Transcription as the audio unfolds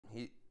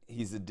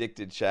He's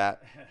addicted,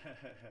 chat.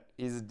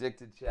 He's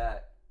addicted,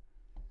 chat.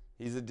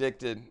 He's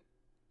addicted.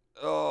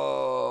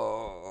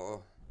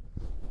 Oh.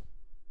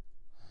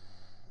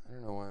 I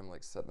don't know why I'm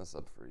like setting this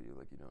up for you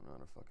like you don't know how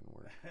to fucking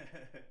work.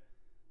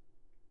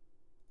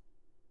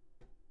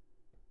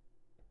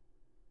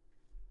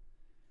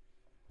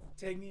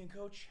 Take me in,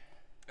 coach.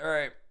 All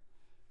right.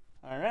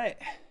 All right.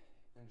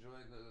 Enjoy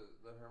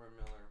the Herman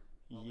Miller.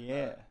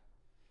 Yeah.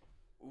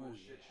 Ooh,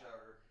 shit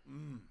shower.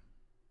 I'm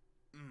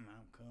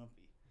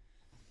comfy.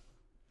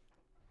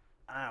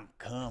 I'm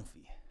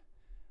comfy.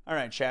 All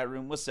right, chat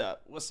room. What's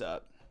up? What's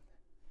up?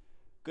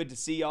 Good to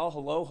see y'all.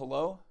 Hello,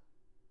 hello.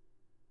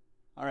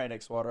 All right,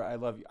 Xwater. I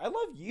love you. I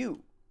love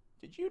you.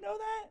 Did you know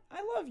that?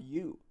 I love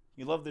you.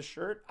 You love the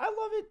shirt? I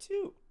love it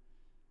too.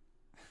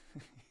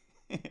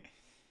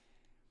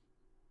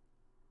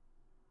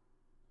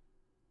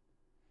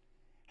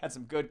 Had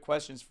some good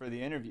questions for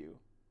the interview.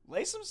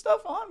 Lay some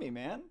stuff on me,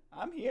 man.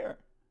 I'm here.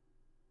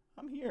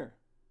 I'm here.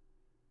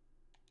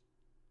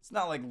 It's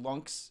not like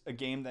Lunk's a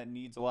game that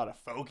needs a lot of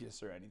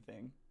focus or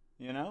anything,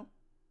 you know?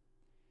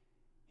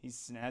 He's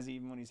snazzy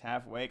even when he's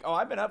half awake. Oh,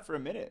 I've been up for a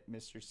minute,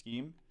 Mr.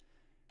 Scheme.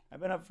 I've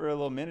been up for a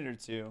little minute or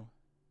two.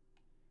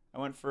 I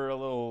went for a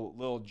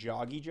little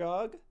joggy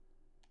jog.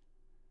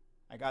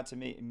 I got to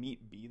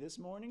meet B this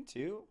morning,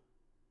 too.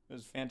 It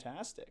was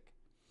fantastic.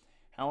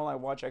 How will I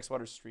watch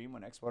Xwater stream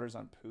when Xwater's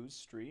on Pooh's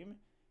stream?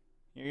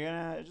 You're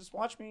gonna just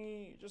watch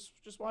me,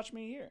 just watch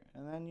me here,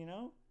 and then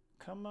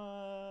come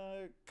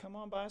on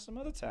by some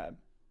other tab.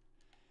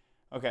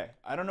 Okay,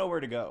 I don't know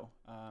where to go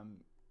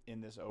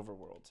in this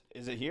overworld.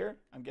 Is it here?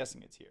 I'm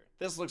guessing it's here.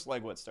 This looks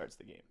like what starts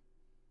the game.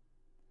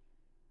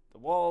 The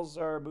walls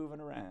are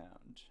moving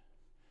around.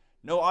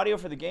 No audio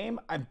for the game?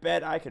 I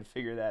bet I could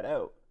figure that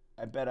out.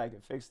 I bet I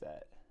could fix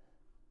that.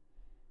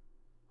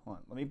 Hold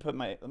on, let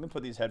me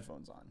put these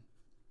headphones on.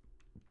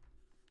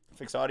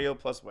 Fix audio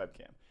plus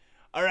webcam.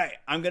 All right,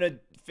 I'm going to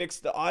fix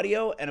the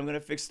audio and I'm going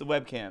to fix the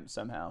webcam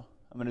somehow.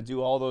 I'm going to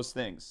do all those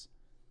things.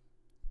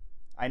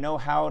 I know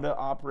how to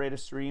operate a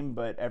stream,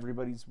 but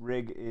everybody's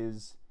rig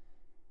is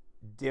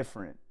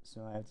different.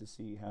 So I have to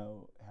see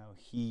how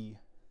he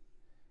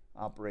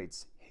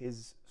operates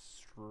his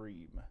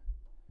stream.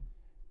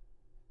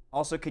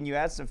 Also, can you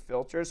add some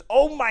filters?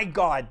 Oh my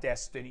God,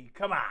 Destiny,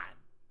 come on.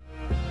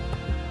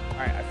 All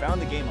right, I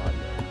found the game audio.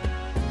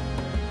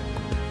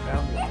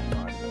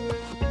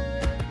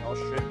 Y'all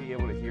should be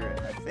able to hear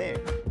it, I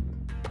think.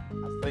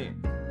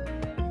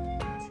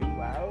 Too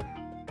loud?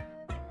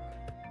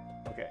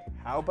 Okay,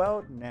 how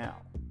about now?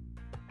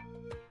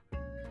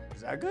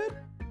 Is that good?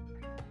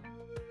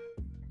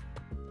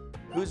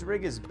 Whose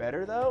rig is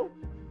better though?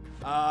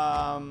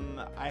 I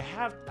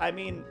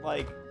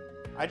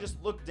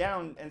just look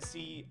down and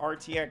see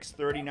RTX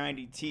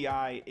 3090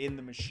 Ti in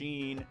the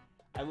machine.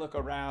 I look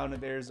around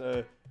and there's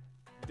a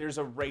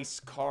race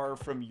car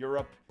from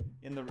Europe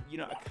in the,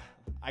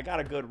 I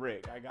got a good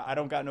rig. I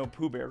don't got no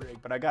Pooh Bear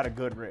rig, but I got a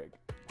good rig.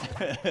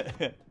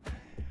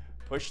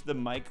 Push the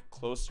mic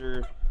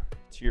closer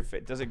to your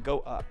face. Does it go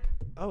up?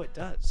 Oh, it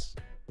does.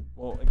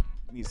 Well, it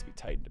needs to be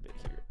tightened a bit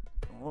here.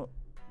 Oh.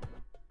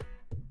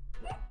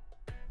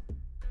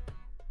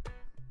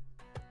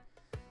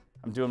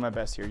 I'm doing my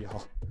best here,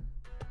 y'all.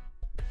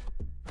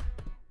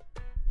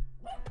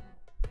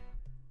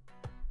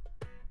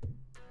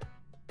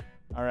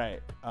 All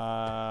right.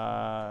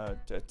 How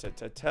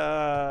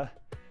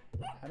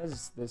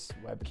does this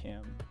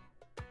webcam?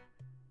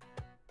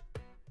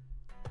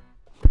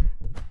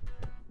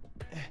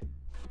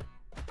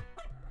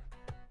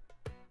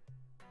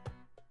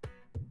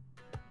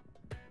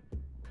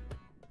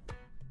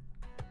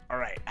 All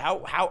right.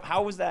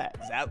 How was that?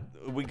 Are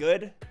we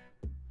good?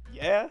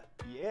 Yeah.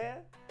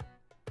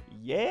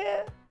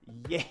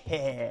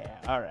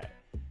 All right.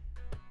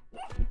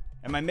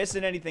 Am I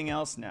missing anything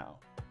else now?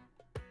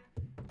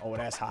 Oh,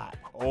 that's hot.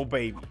 Oh,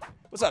 baby.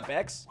 What's up,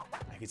 X?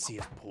 I can see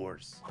his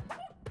pores.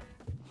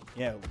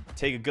 Yeah,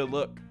 take a good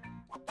look.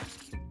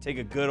 Take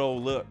a good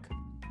old look.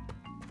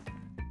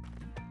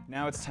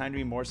 Now it's time to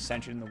be more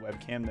centered in the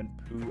webcam than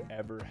Pooh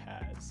ever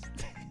has.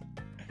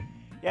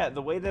 Yeah,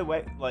 the way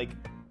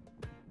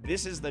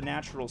this is the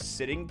natural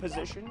sitting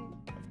position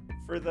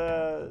for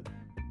the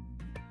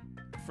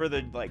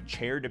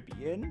chair to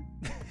be in.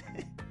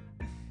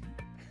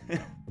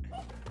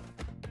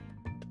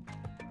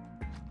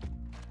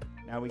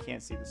 Now we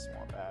can't see the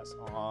swamp ass.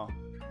 Aw.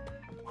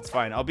 It's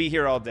fine. I'll be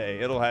here all day.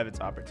 It'll have its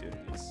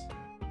opportunities.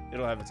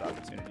 It'll have its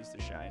opportunities to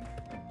shine.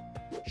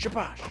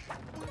 Shabash!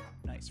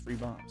 Nice. Free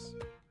bombs.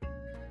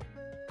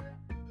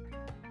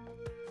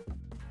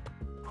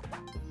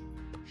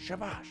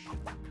 Shabash!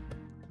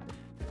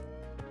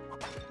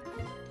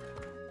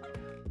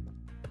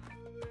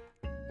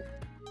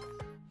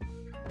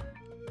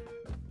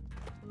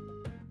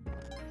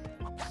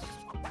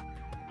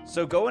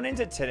 So going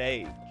into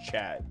today,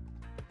 chat.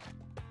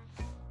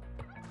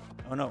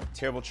 Oh no,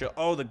 terrible chill.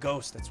 Oh, the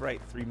ghost. That's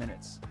right. 3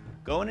 minutes.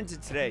 Going into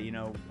today,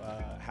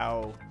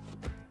 how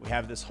we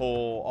have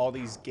all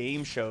these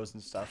game shows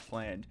and stuff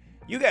planned.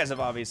 You guys have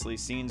obviously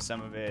seen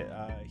some of it.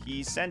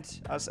 He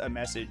sent us a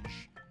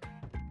message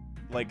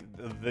like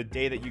the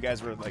day that you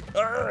guys were like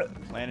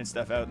planning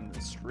stuff out in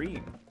the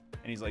stream,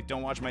 and he's like,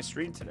 "Don't watch my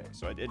stream today,"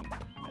 so I didn't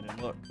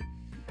look.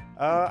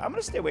 I'm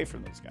gonna stay away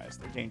from those guys.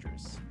 They're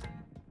dangerous.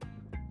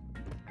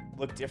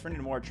 Look different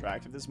and more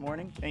attractive this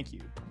morning. Thank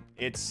you.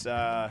 It's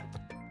the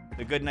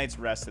good night's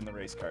rest in the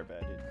race car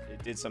bed.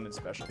 It did something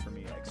special for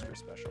me, extra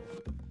special.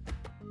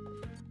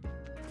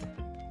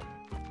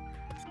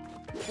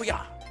 Oh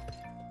yeah.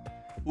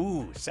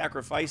 Ooh,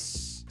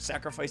 sacrifice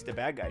the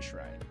bad guy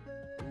shrine.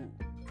 Ooh.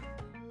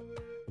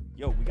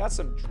 Yo, we got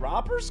some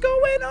droppers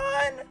going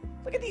on.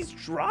 Look at these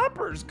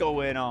droppers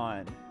going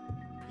on.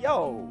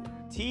 Yo,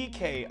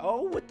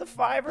 TKO with the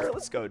 $5.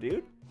 Let's go,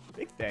 dude.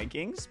 Big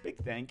thankings. Big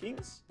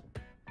thankings.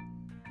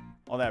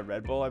 All that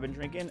Red Bull I've been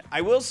drinking.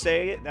 I will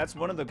say that's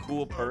one of the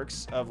cool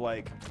perks of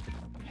like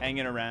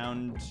hanging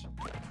around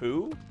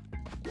Pooh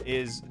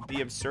is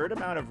the absurd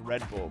amount of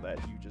Red Bull that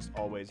you just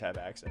always have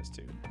access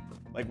to.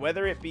 Like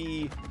whether it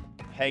be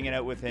hanging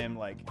out with him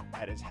like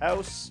at his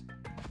house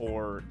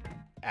or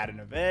at an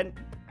event,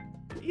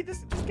 this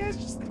guy's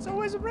just, it's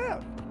always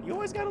around. You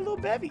always got a little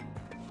bevy.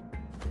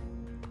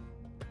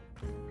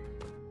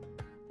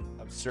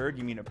 Absurd,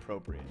 you mean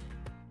appropriate?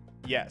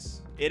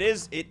 Yes, it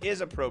is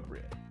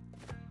appropriate.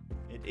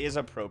 It is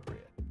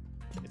appropriate.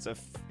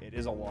 It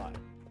is a lot,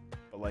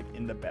 but like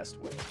in the best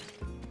way.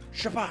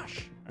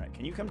 Shabash! All right,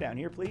 can you come down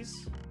here,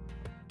 please?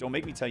 Don't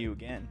make me tell you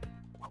again.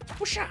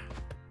 Whoosha!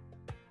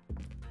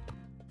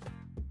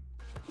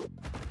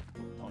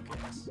 Okay.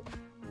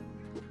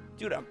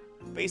 Dude, I'm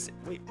basic.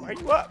 Wait, why are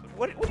you up?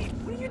 What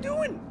are you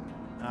doing?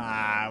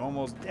 Ah, I'm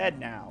almost dead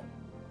now.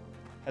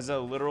 Has a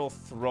literal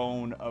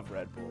throne of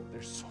Red Bull.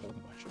 There's so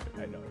much of it,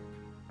 I know.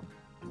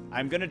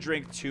 I'm gonna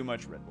drink too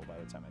much Red Bull by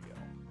the time I get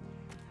home.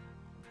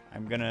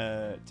 I'm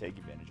gonna take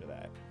advantage of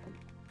that.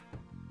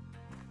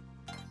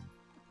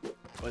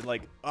 But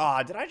like,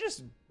 did I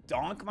just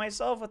donk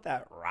myself with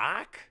that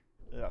rock?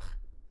 Ugh.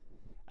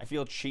 I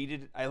feel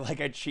cheated. I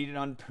cheated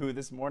on Pooh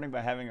this morning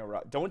by having a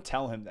rock. Don't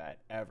tell him that,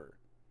 ever.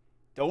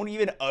 Don't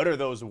even utter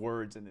those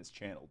words in this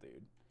channel,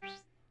 dude.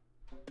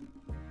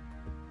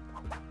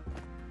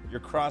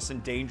 You're crossing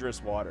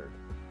dangerous water.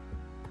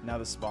 Now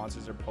the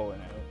sponsors are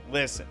pulling out.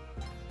 Listen.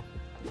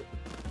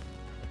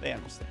 They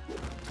understand.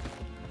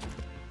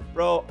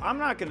 Bro, I'm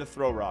not gonna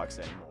throw rocks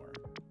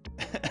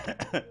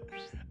anymore.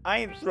 I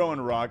ain't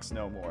throwing rocks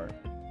no more.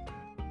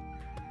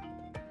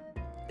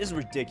 This is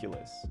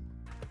ridiculous.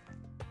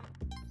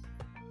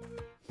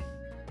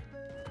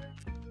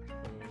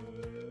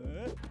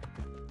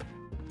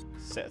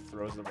 Seth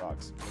throws the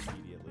rocks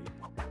immediately.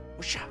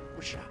 Whoosha,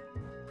 whoosha.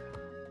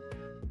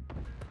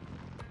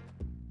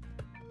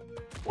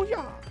 Oh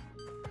yeah.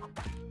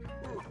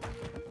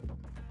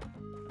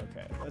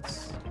 Okay,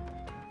 let's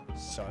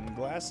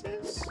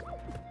sunglasses?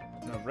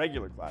 No,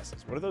 regular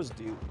glasses. What do those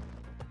do?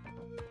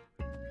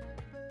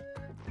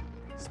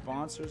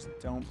 Sponsors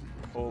don't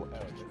pull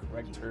out. The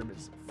correct term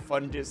is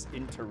fundus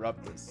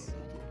interruptus.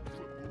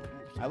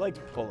 I like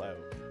to pull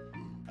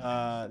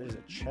out. There's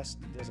a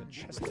chest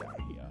down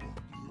here.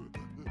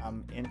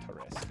 I'm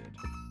interested.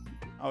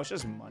 Oh, it's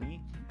just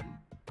money?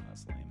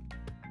 That's lame.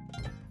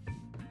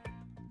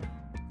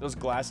 Those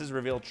glasses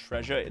reveal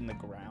treasure in the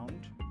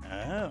ground?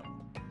 Oh.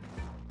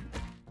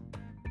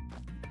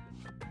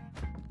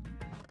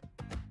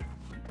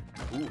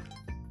 Ooh.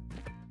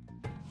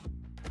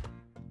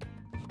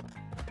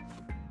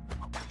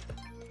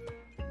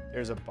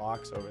 There's a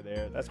box over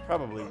there. That's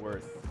probably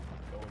worth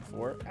going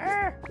for.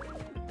 Ah!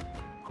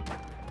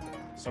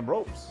 Some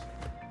ropes.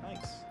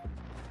 Nice.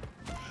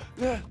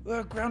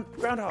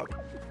 Groundhog.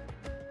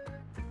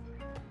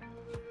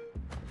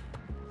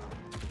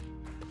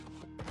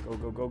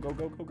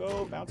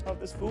 Go. Bounce off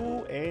this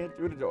fool and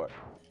through the door.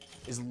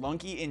 Is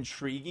Lunky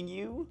intriguing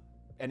you?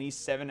 Any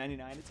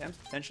 $7.99 attempts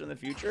potential in the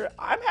future?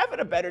 I'm having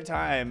a better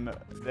time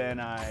than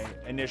I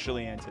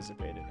initially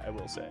anticipated, I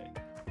will say.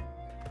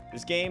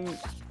 This game,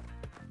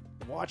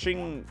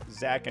 watching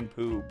Zach and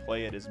Pooh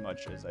play it as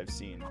much as I've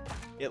seen,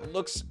 it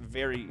looks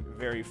very,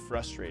 very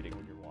frustrating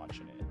when you're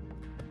watching it.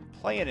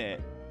 Playing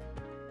it,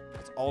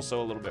 it's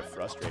also a little bit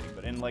frustrating,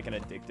 but in like an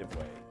addictive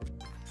way.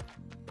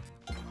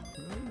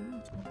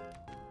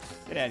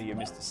 Get out of here,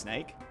 Mr.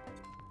 Snake.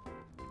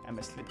 I'm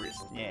a slippery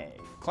snake.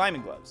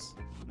 Climbing gloves.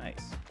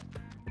 Nice.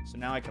 So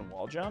now I can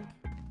wall jump.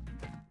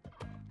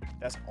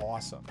 That's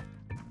awesome.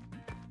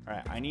 All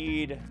right, I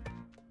need...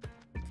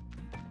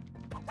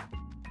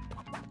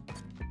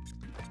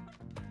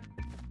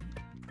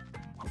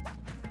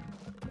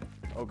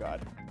 Oh,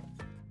 God.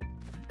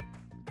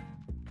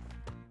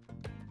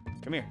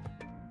 Come here.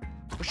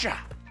 Whoosha!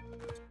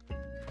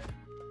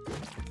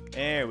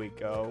 There we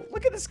go.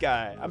 Look at this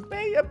guy. I'm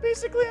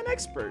basically an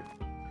expert.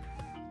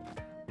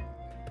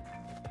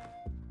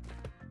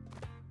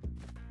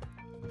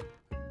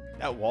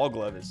 That wall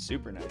glove is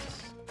super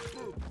nice.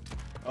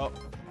 Oh,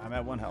 I'm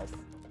at 1 health.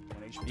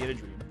 1 HP at a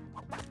dream.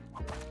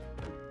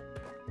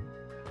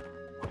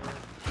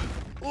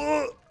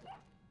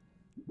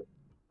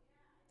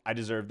 I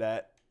deserve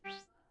that.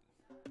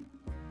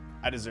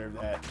 I deserve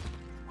that.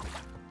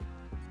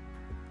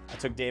 I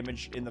took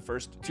damage in the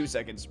first 2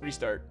 seconds.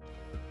 Restart.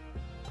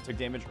 Took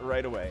damage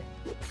right away.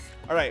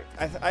 All right,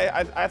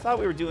 I thought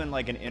we were doing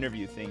like an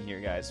interview thing here,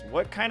 guys.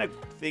 What kind of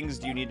things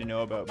do you need to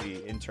know about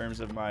me in terms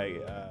of my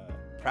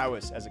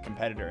prowess as a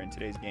competitor in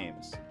today's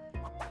games?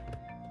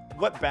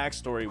 What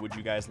backstory would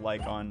you guys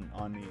like on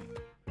me?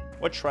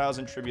 What trials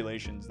and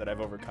tribulations that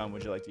I've overcome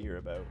would you like to hear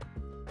about?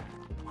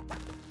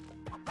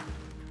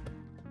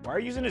 Why are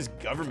you using his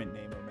government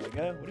name,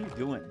 Omega? What are you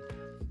doing?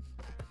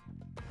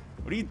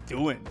 What are you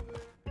doing?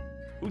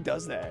 Who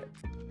does that?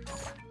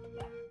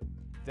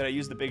 Did I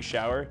use the big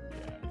shower?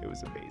 Yeah, it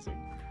was amazing.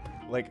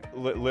 Like,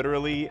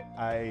 literally,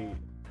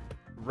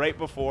 right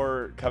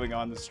before coming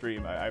on the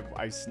stream,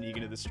 I sneak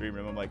into the stream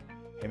room. I'm like,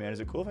 hey, man, is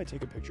it cool if I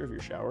take a picture of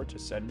your shower to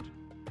send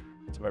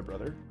to my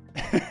brother?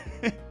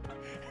 And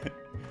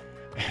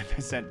I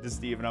sent it to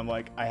Steve, and I'm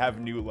like, I have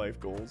new life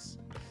goals.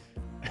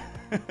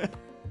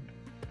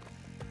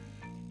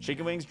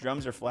 Chicken wings,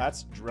 drums, or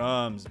flats?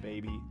 Drums,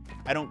 baby.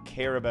 I don't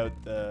care about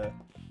the...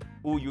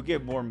 Ooh, you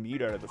get more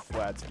meat out of the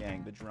flats,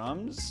 gang. The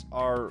drums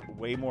are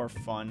way more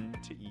fun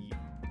to eat.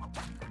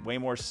 Way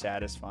more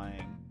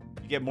satisfying.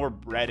 You get more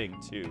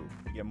breading, too.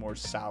 You get more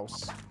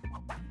sauce.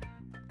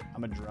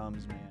 I'm a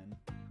drums man.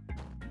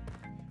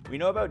 We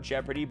know about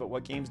Jeopardy, but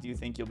what games do you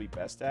think you'll be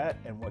best at?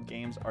 And what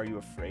games are you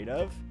afraid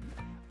of?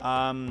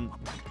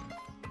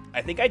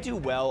 I think I do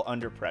well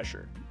under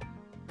pressure.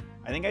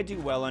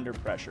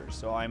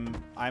 So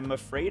I'm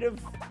afraid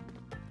of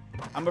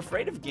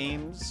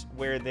games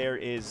where there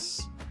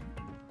is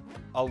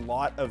a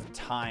lot of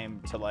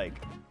time to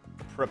like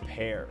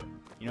prepare.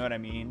 You know what I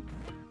mean?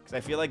 Because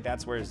I feel like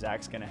that's where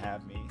Zach's gonna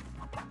have me.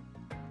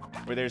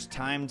 Where there's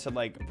time to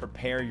like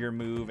prepare your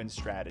move and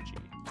strategy.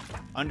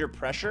 Under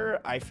pressure,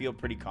 I feel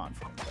pretty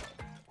confident.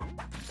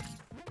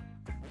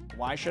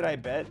 Why should I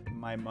bet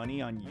my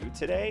money on you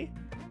today?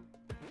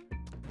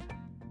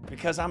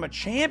 Because I'm a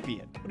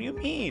champion. What do you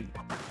mean?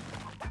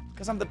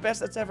 Because I'm the best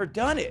that's ever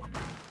done it.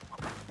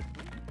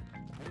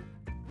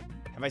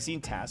 Have I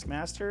seen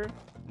Taskmaster?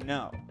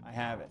 No, I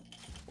haven't.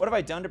 What have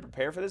I done to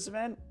prepare for this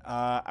event?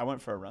 I went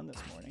for a run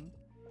this morning.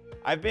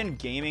 I've been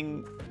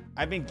gaming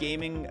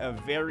a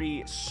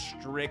very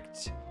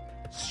strict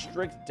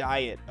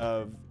diet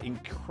of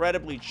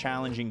incredibly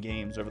challenging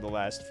games over the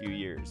last few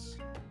years.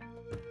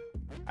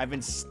 I've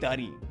been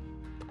studying.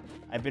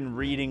 I've been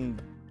reading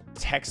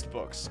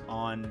textbooks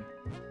on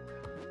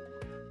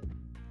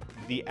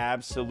the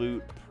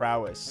absolute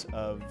prowess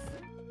of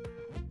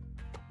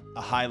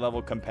a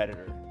high-level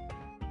competitor.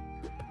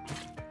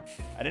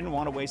 I didn't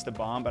want to waste a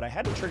bomb, but I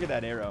had to trigger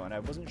that arrow, and I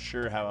wasn't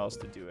sure how else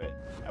to do it.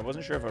 I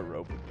wasn't sure if a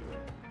rope would do it.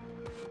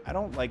 I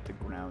don't like the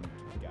ground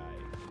guy.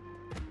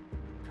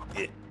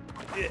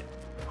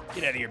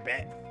 Get out of your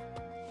bed.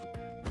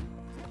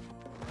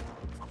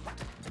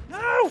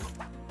 No!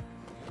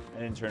 I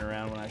didn't turn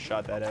around when I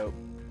shot that out.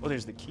 Oh,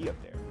 there's the key up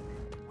there.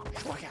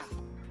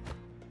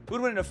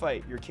 Who'd win in a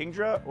fight, your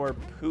Kingdra or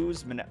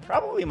Pooh's Manette?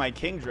 Probably my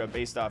Kingdra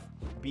based off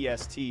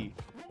BST.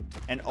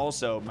 And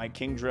also, my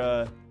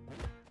Kingdra,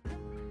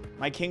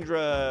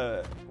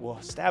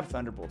 well, Stab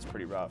Thunderbolt's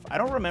pretty rough. I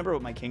don't remember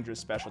what my Kingdra's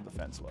special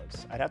defense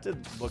was. I'd have to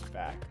look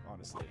back,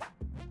 honestly.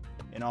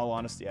 In all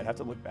honesty, I'd have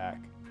to look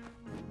back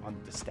on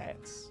the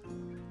stats.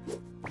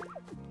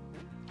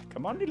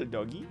 Come on, little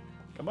doggy.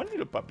 Come on,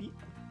 little puppy.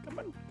 Come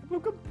on,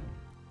 come.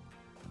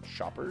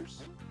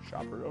 Shoppers.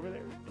 Shopper over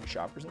there. And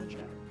shoppers in the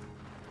chat.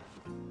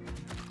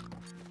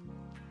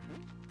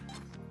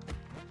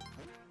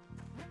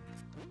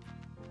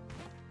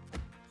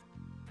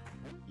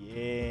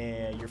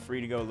 Yeah, you're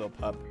free to go, little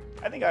pup.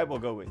 I think I will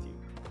go with you.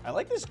 I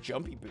like this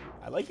jumpy boot.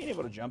 I like being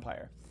able to jump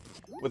higher.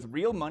 With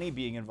real money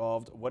being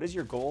involved, what is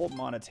your goal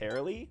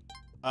monetarily?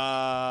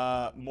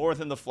 More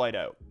than the flight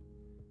out.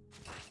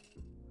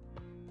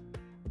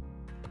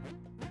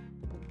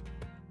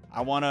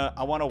 I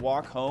wanna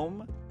walk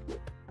home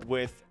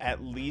with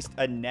at least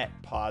a net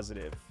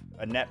positive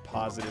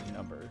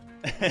number.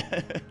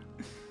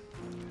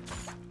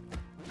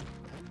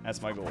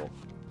 That's my goal.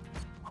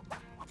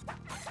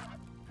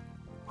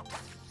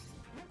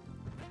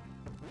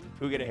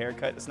 Who get a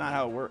haircut? That's not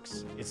how it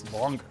works. It's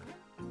longer.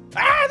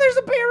 Ah, there's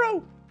a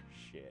barrow!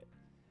 Shit.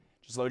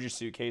 Just load your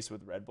suitcase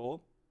with Red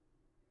Bull.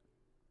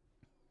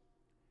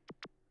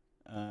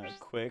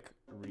 Quick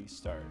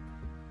restart.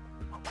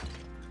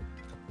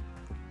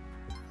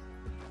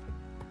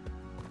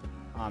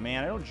 Aw,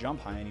 man, I don't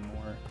jump high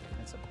anymore.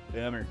 That's a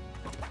bummer.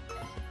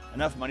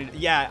 Enough money.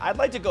 Yeah, I'd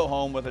like to go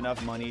home with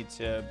enough money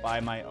to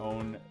buy my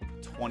own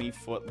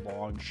 20-foot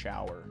long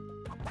shower.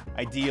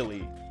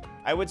 Ideally.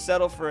 I would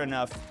settle for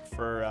enough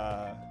for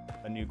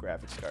a new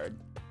graphics card.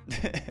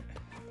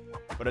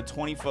 But a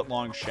 20-foot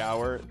long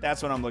shower,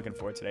 that's what I'm looking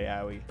for today,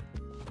 Howie.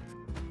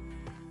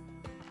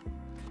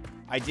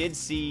 I did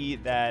see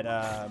that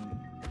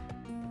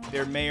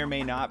there may or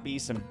may not be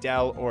some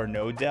Dell or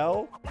no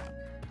Dell,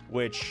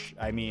 which,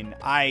 I mean,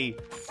 I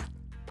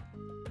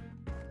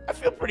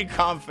feel pretty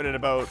confident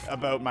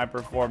about my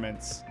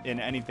performance in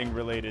anything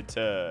related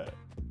to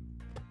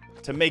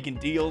making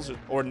deals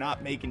or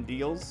not making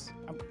deals.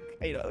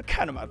 You know,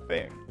 kind of my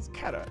thing. It's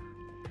kind of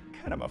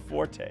my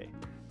forte.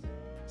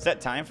 Set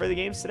time for the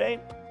games today?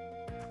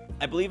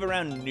 I believe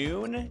around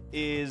noon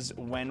is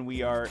when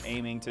we are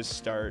aiming to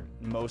start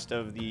most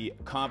of the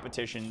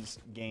competitions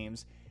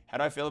games. How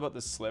do I feel about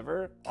the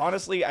sliver?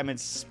 Honestly, I'm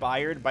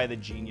inspired by the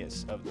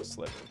genius of the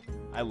sliver.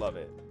 I love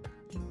it.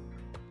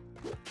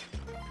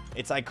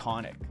 It's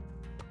iconic.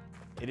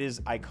 It is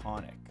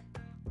iconic.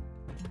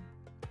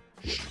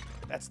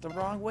 That's the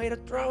wrong way to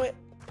throw it.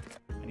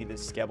 I need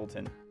this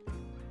skeleton.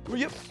 Oh,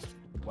 yep.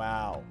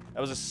 Wow.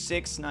 That was a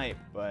sick snipe,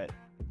 but...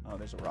 Oh,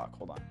 there's a rock.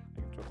 Hold on.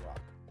 I can throw a rock.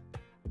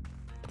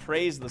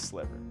 Praise the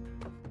sliver.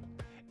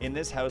 In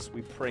this house,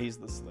 we praise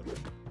the sliver.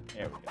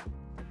 There we go.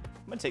 I'm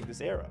gonna take this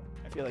arrow.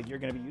 I feel like you're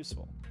gonna be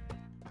useful.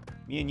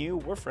 Me and you,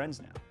 we're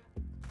friends now.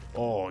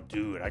 Oh,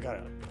 dude, I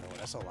gotta... Oh,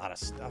 that's a lot of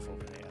stuff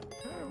over there.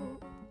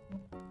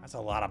 That's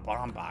a lot of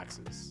bomb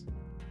boxes.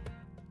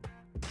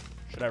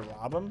 Should I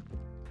rob him?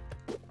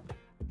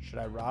 Should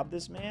I rob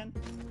this man?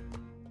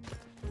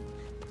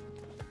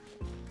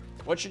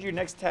 What should your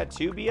next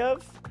tattoo be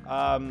of?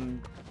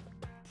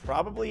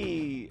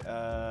 Probably,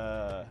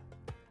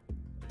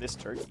 this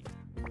turkey.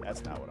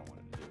 That's not what I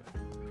wanted to do.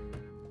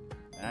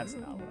 That's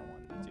not what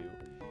I wanted to do.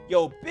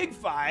 Yo, Big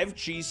Five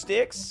cheese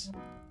sticks.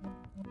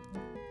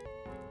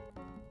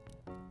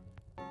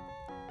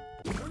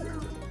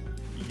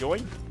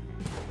 Yoink.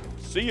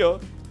 See ya.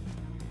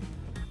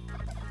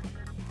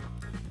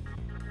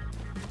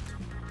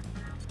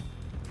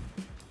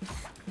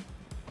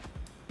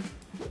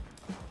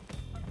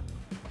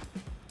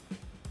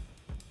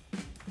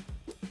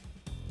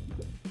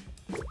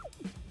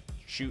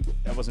 Shoot,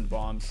 that wasn't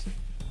bombs.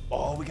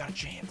 Oh, we got a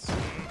chance.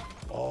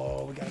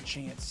 Oh, we got a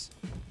chance.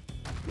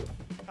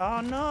 Oh,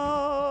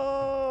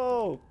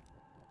 no.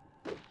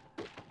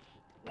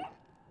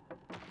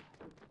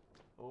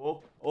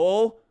 Oh,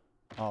 oh.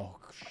 Oh,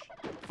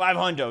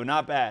 500,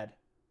 not bad.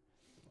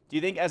 Do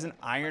you think as an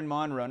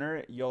Ironmon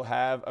runner, you'll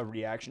have a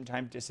reaction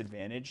time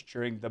disadvantage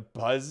during the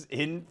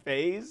buzz-in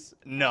phase?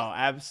 No,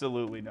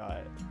 absolutely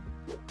not.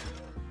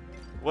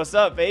 What's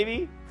up,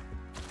 baby?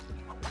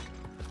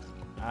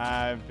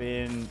 I've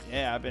been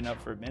up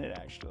for a minute,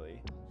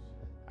 actually.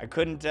 I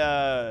couldn't,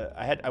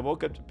 I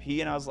woke up to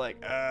pee and I was like,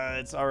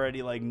 it's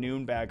already like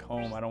noon back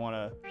home. I don't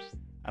want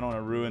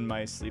to ruin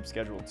my sleep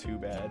schedule too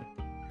bad.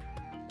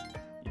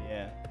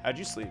 Yeah. How'd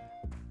you sleep?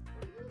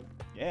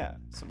 Yeah,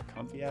 some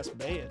comfy ass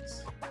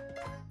beds.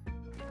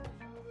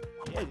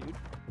 Yeah, dude.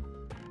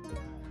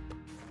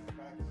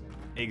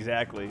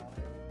 Exactly.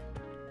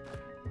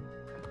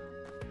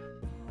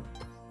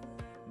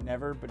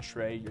 Never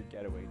betray your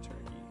getaway turkey.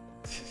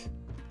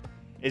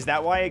 Is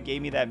that why it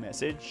gave me that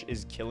message?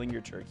 Is killing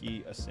your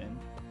turkey a sin?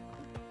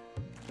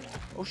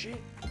 Oh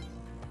shit.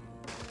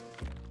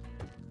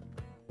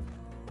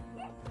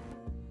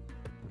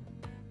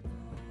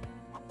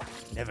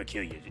 Never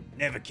kill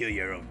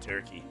your own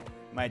turkey.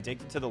 Am I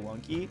addicted to the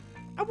lunky?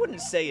 I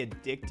wouldn't say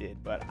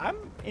addicted, but I'm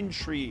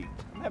intrigued.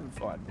 I'm having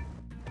fun.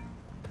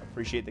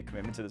 Appreciate the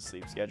commitment to the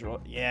sleep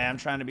schedule. Yeah, I'm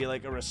trying to be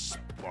like a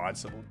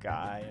responsible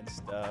guy and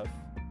stuff.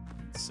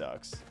 It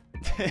sucks.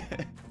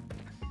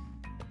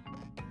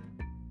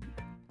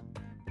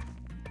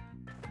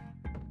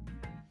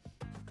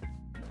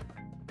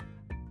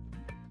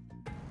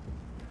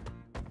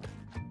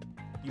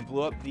 You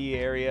blew up the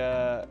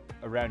area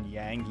around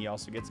Yang. He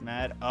also gets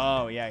mad.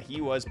 Oh, yeah,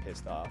 he was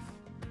pissed off.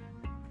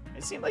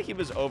 It seemed like he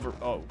was over...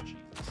 Oh,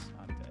 Jesus.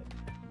 I'm dead.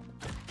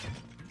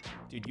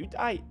 Dude, you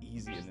die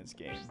easy in this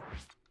game.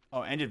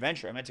 Oh, end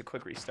adventure. I meant to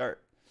quick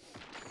restart.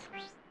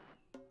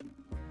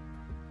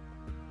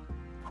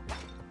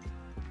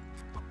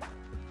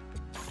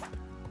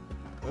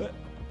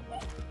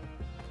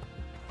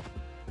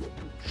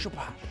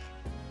 Shabash.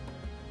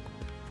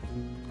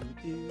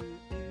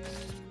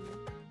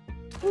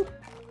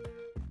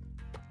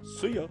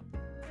 See ya.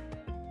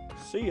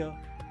 See ya.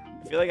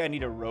 I feel like I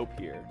need a rope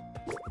here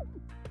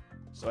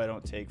so I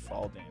don't take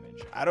fall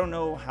damage. I don't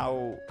know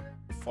how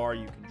far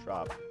you can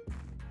drop.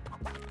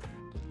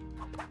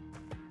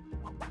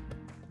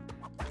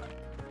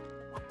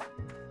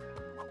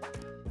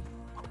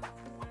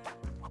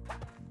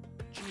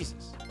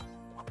 Jesus.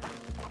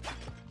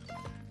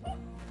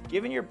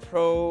 Given your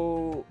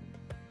proclivity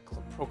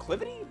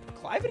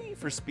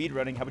for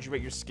speedrunning, how would you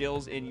rate your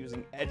skills in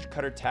using edge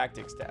cutter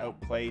tactics to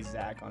outplay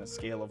Zach on a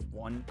scale of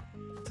 1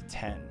 to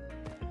 10?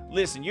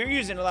 Listen, you're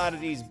using a lot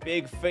of these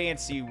big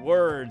fancy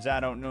words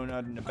I don't know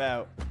nothing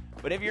about.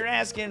 But if you're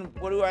asking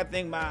what do I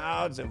think my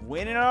odds of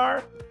winning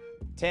are,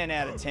 10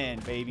 out of 10,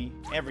 baby.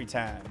 Every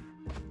time.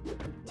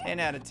 10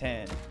 out of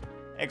 10.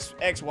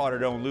 Xwater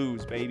don't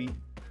lose, baby.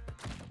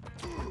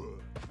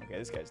 Okay,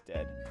 this guy's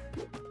dead.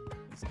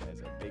 This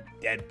guy's a big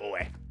dead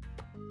boy.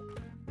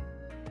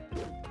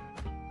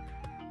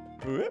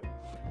 Whoop.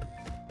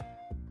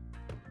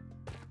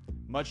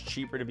 Much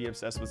cheaper to be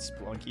obsessed with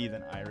Spelunky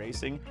than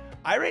iRacing.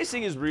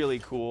 iRacing is really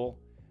cool.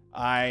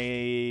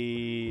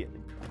 I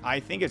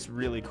think it's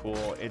really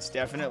cool. It's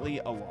definitely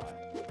a lot.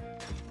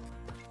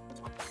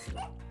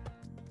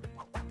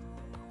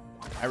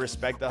 I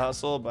respect the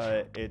hustle,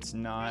 but it's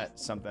not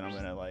something I'm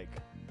gonna like.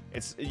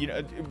 It's, you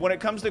know, when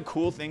it comes to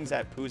cool things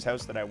at Pooh's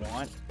house that I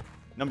want,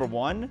 number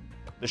 1,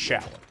 the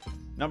shower.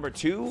 Number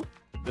 2,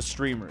 the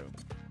stream room.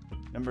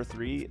 Number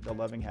 3, the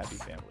loving happy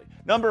family.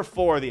 Number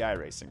 4, the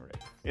iRacing rig.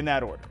 In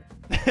that order.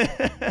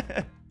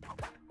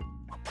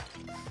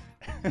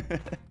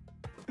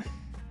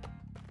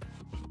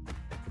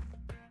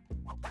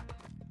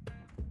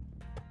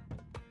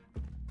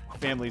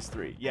 Family's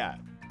 3. Yeah.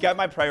 Got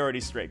my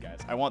priorities straight, guys.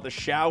 I want the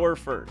shower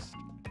first.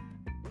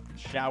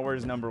 Shower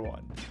is number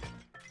 1.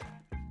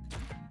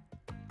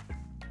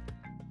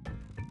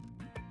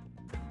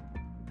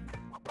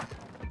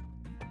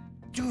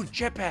 Dude,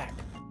 jetpack.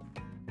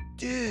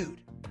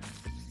 Dude.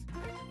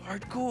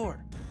 Hardcore.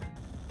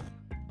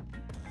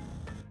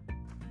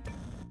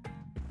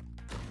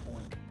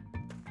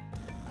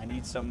 I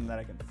need something that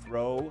I can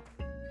throw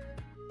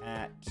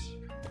at...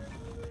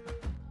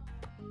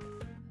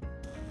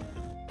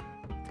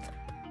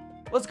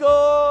 Let's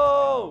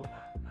go!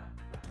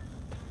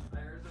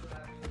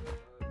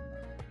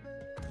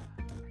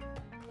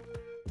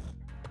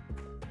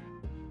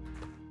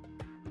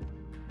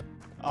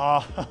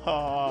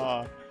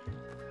 Oh,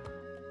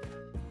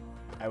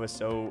 I was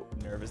so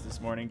nervous this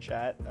morning,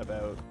 chat,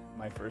 about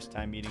my first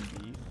time meeting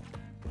B,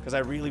 because I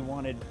really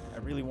wanted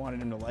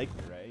him to like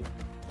me, right?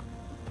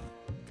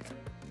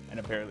 And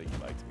apparently he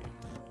liked me.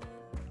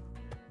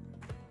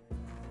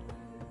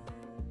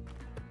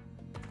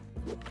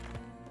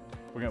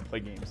 We're gonna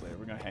play games later.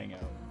 We're gonna hang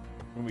out.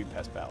 We're gonna be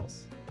pest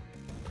pals.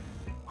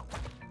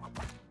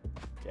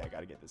 Okay, I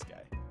gotta get this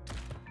guy.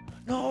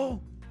 No!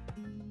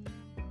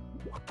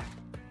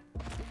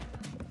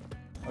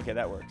 Okay,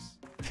 that works.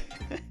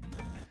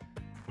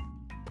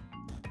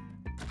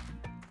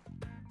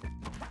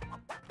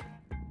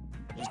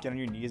 Just get on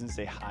your knees and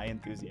say hi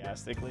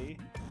enthusiastically.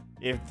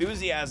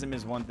 Enthusiasm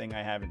is one thing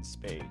I have in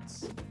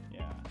spades.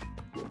 Yeah.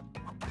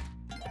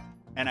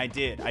 And I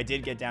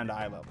did get down to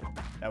eye level.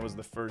 That was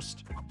the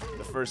first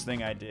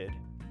thing I did.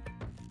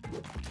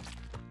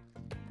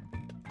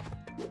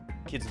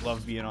 Kids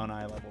love being on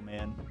eye level,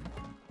 man.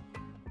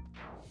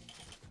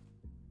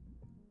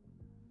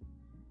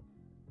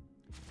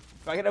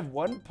 If I could have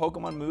one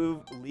Pokemon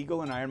move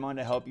legal in Ironmon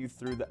to help you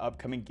through the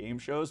upcoming game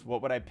shows,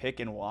 what would I pick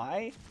and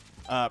why?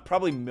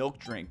 Probably Milk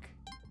Drink.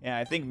 Yeah,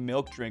 I think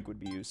Milk Drink would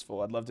be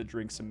useful. I'd love to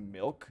drink some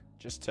milk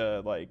just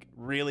to like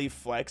really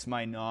flex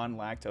my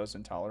non-lactose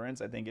intolerance.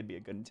 I think it'd be a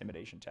good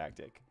intimidation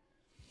tactic.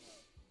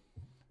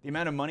 The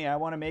amount of money I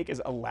want to make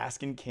is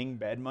Alaskan King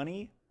bed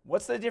money.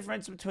 What's the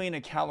difference between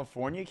a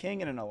California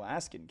king and an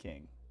Alaskan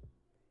king?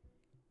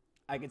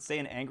 I could say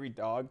an angry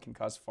dog can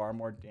cause far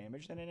more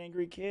damage than an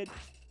angry kid.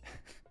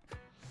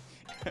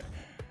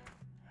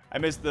 I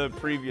missed the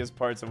previous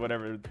parts of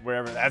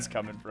wherever that's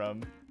coming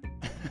from.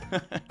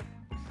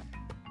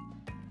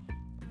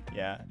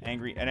 Yeah,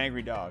 an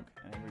angry dog.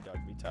 An angry dog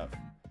would be tough.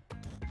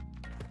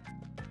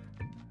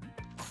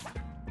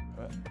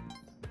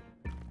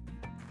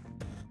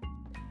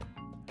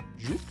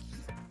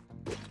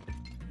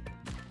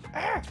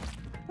 Ah!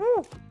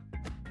 Woo!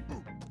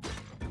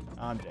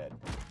 I'm dead.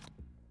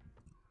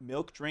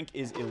 Milk drink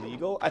is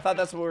illegal? I thought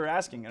that's what we were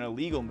asking. An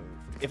illegal move.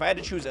 If I had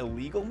to choose a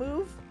legal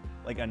move,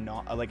 like an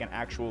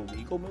actual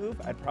legal move,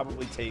 I'd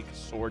probably take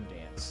sword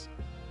dance,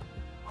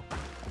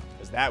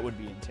 because that would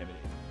be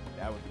intimidating.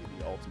 That would be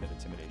the ultimate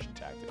intimidation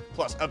tactic.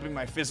 Plus, upping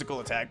my physical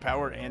attack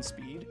power and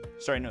speed.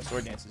 Sorry, no,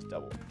 sword dance is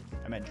double.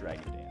 I meant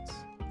dragon dance.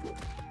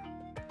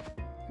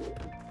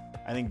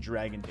 I think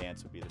dragon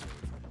dance would be the move.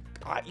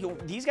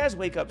 These guys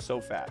wake up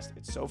so fast.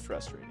 It's so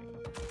frustrating,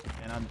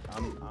 and I'm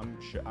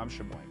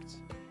shaboinked.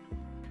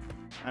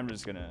 I'm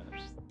just gonna.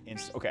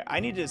 Okay, I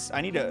need to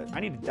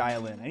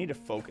dial in. I need to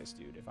focus,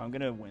 dude. If I'm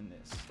gonna win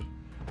this.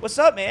 What's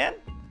up, man?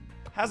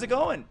 How's it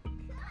going?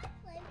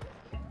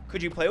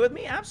 Could you play with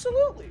me?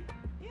 Absolutely.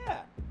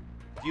 Yeah.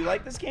 Do you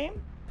like this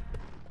game?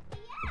 Yeah.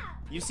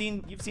 You've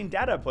seen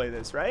Dada play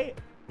this, right?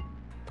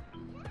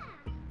 Yeah.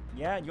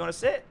 Yeah. You want to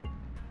sit? Yeah.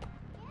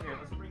 Here,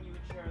 let's bring you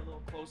a chair a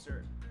little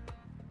closer.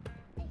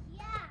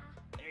 Yeah.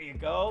 There you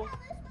go.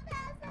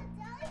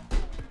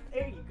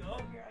 There you go.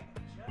 Here, I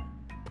got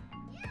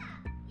you.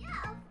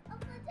 Yeah. Of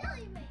the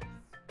jelly mix.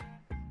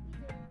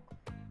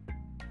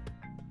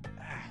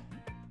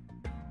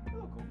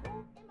 Cool.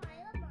 Am I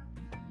a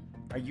monkey?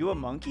 Are you a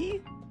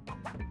monkey?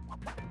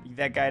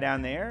 That guy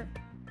down there?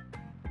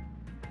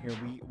 Here,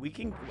 we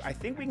can, I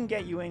think we can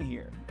get you in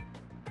here.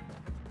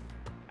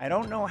 I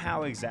don't know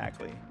how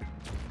exactly.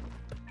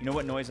 You know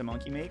what noise a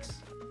monkey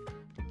makes?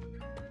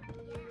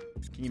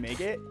 Can you make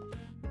it?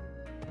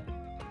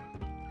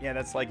 Yeah,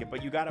 that's like it,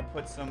 but you gotta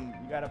put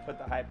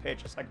the high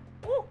pitch. It's like,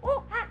 woo,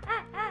 woo, ha,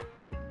 ha, ha.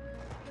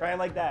 Try it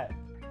like that.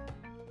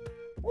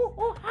 Woo,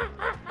 woo, ha,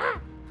 ha,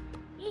 ha.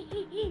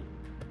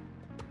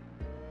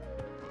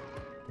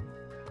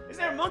 Is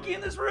there a monkey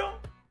in this room?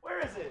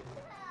 Where is it?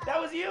 That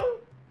was you?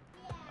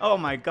 Yeah. Oh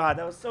my god,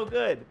 that was so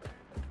good.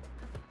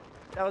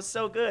 That was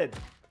so good.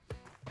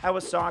 How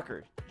was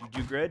soccer? Did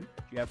you do good?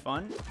 Did you have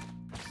fun?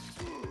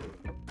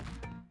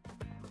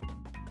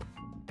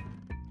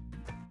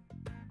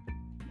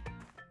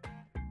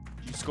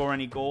 Did you score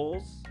any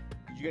goals?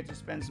 Did you get to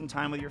spend some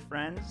time with your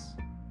friends?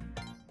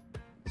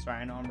 Sorry,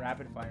 I know I'm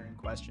rapid firing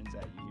questions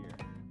at you here.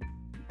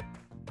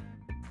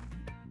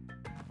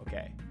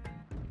 Okay.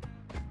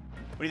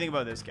 do you think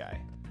about this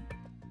guy?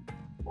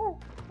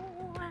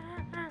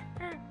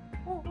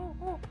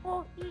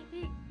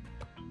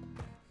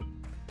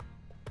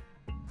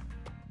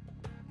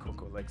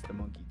 Coco likes the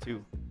monkey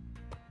too.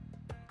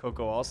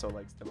 Coco also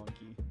likes the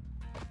monkey.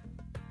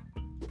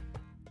 All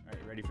right,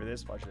 ready for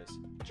this? Watch this.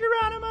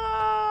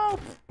 Geronimo!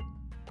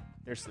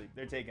 They're asleep.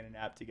 They're taking a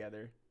nap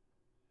together.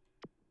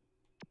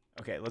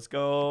 Okay, let's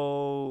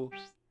go.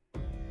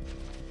 All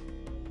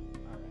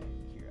right,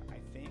 here. I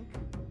think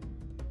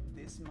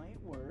this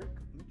might work.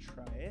 Let me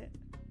try it.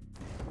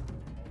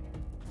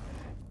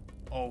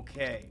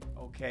 Okay,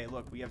 okay.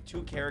 Look, we have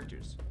 2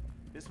 characters.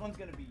 This one's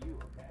gonna be you,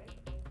 okay?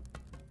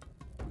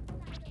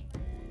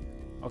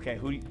 Okay,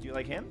 do you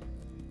like him?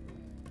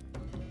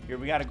 Here,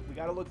 we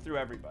gotta look through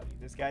everybody.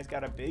 This guy's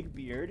got a big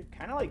beard,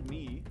 kind of like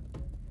me,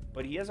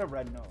 but he has a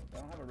red nose. I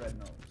don't have a red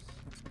nose.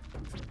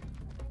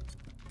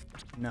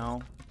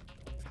 No.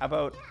 How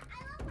about?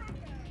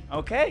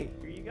 Okay,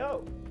 here you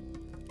go.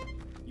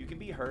 You can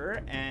be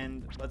her,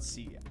 and let's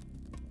see.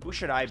 Who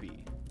should I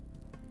be?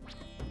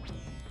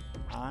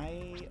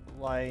 I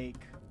like.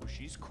 Oh,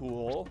 she's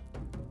cool.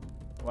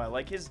 Oh, I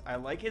like his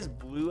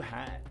blue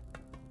hat.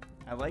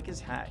 I like his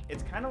hat.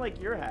 It's kind of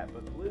like your hat,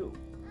 but blue.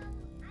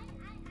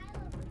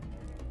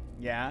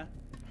 Yeah?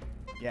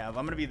 Yeah, I'm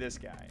gonna be this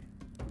guy.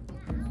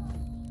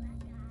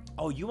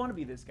 Oh, you want to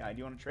be this guy. Do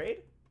you want to trade?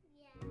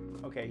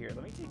 Yeah. Okay, here,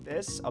 let me take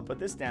this. I'll put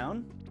this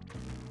down.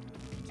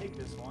 Take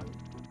this one.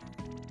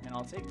 And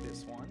I'll take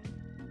this one.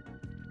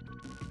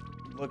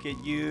 Look at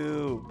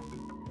you.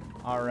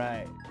 All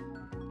right.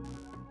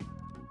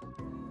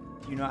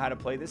 Do you know how to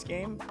play this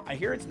game? I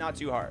hear it's not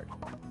too hard.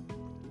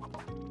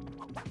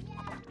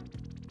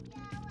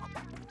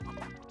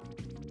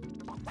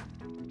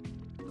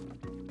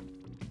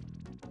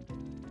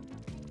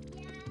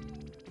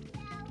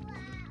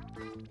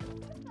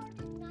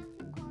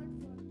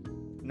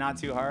 Not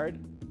too hard?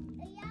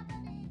 Yeah,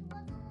 but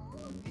it was a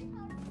little bit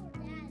hard for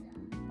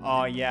Dada.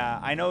 Oh, yeah.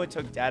 I know it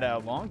took Dada a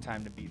long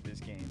time to beat this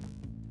game.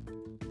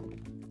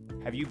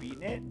 Have you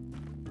beaten it?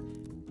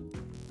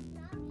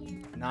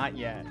 Not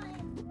yet. Not yet.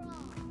 Giant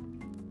frog.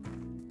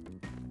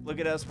 Look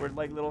at us. We're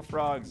like little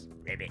frogs.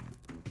 Ribbit,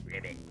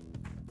 ribbit,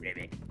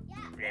 ribbit, Yeah,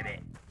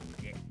 ribbit.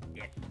 Yeah,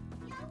 yeah. yeah,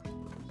 we have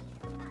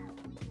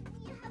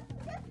to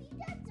defeat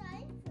that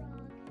giant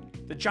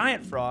frog. The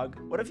giant frog?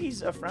 What if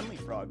he's a friendly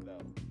frog, though?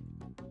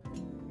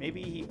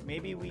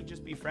 Maybe we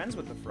just be friends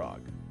with the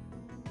frog.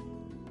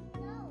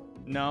 No.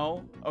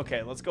 No?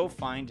 Okay, let's go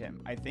find him.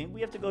 I think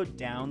we have to go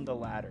down the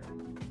ladder.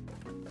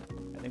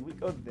 I think we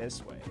go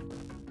this way.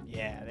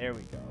 Yeah, there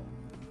we go.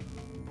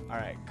 All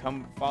right,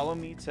 come follow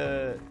me that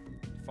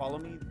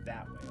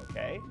way,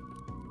 okay?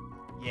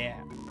 Yeah,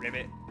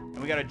 ribbit. And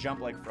we gotta jump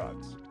like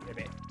frogs.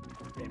 Ribbit,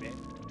 ribbit,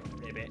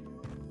 ribbit,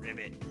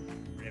 ribbit,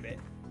 ribbit.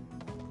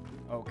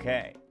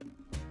 Okay.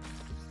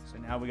 So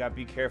now we gotta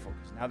be careful,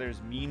 because now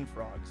there's mean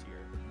frogs here.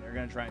 And they're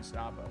gonna try and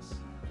stop us.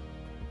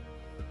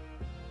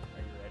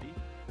 Are you ready?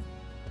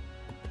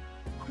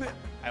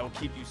 I will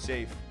keep you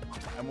safe.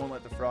 I won't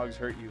let the frogs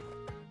hurt you.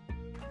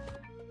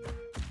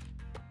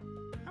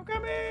 I'm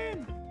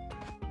coming!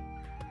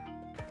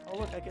 Oh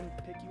look, I can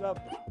pick you up.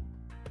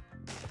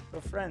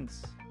 We're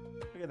friends.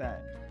 Look at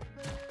that.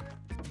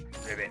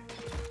 Ribbit.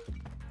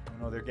 Oh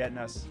no, they're getting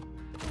us.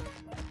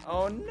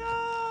 Oh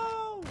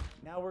no!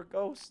 Now we're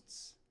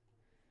ghosts.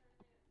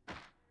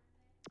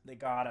 They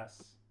got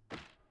us.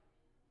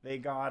 They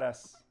got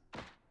us.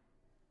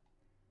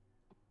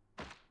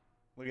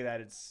 Look at that.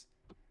 It's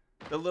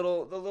the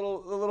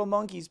little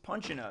monkey's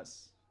punching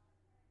us.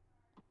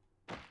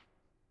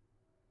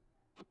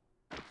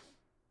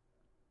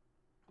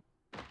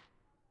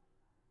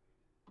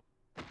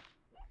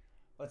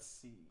 Let's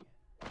see.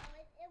 No,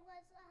 it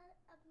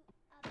was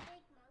a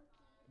big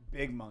monkey.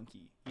 Big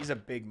monkey. He's a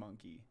big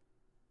monkey.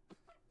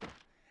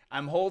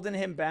 I'm holding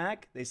him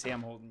back. They say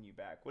I'm holding you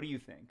back. What do you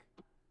think?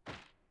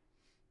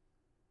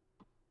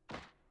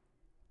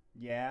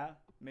 Yeah,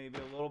 maybe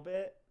a little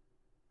bit.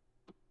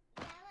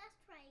 Yeah, let's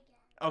try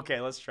again. Okay,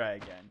 let's try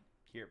again.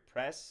 Here,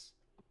 press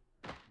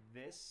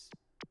this.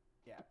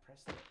 Yeah,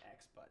 press the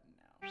X button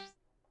now.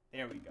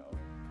 There we go.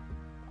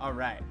 All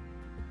right.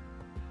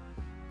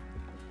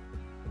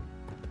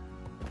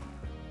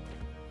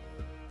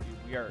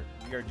 Dude, we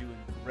are doing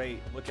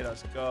great. Look at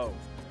us go.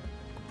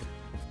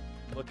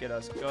 Look at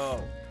us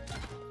go.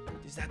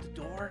 Is that the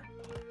door?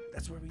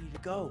 That's where we need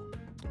to go.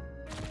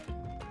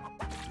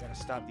 We gotta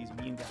stop these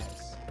mean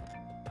guys.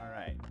 All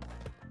right.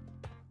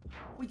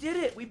 We did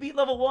it. We beat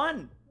level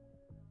 1.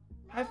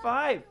 High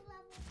five.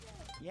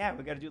 Yeah,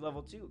 we gotta do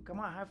level 2. Come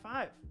on, high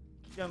five.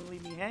 Don't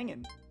leave me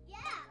hanging. Yeah.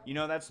 You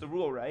know that's the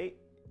rule, right?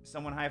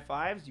 Someone high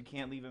fives, you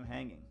can't leave him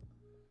hanging.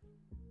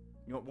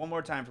 You want one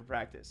more time for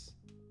practice?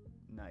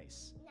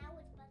 Nice. Now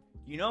it's better.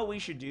 You know what we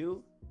should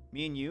do?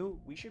 Me and you,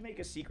 we should make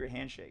a secret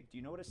handshake. Do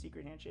you know what a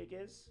secret handshake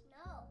is?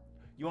 No.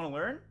 You want to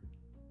learn?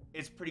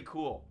 It's pretty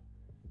cool.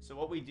 So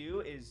what we do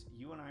is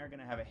you and I are going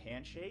to have a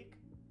handshake.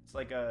 It's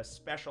like a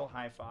special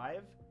high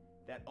five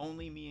that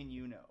only me and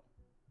you know.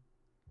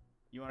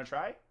 You want to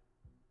try?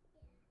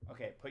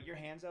 Okay, put your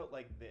hands out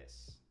like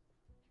this.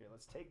 Here,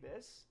 let's take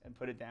this and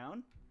put it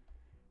down.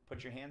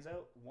 Put your hands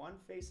out, one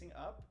facing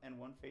up and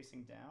one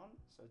facing down.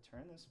 So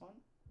turn this one,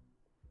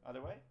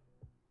 other way,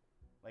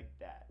 like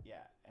that,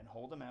 yeah. And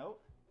hold them out.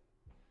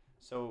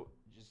 So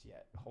just, yeah,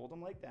 hold them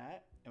like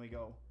that. And we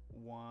go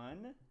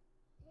 1,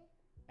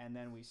 and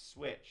then we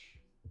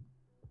switch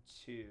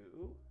 2,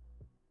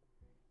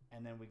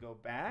 and then we go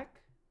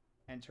back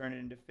and turn it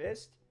into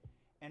fist.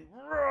 And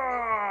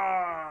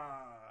roar!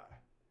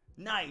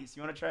 Nice.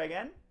 You want to try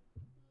again?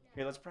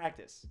 Here, let's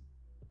practice.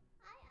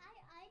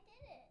 I did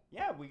it.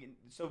 Yeah, we can.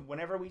 So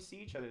whenever we see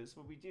each other, this is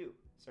what we do.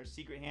 It's our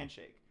secret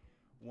handshake.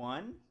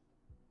 1,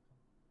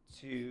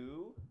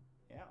 2,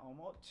 yeah,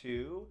 almost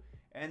 2,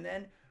 and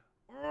then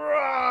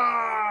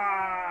rah!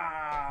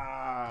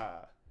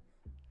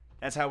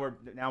 That's how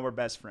we're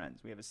best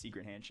friends. We have a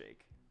secret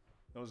handshake.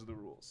 Those are the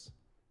rules.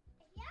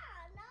 Yeah,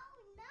 now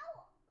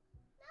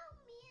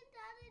me and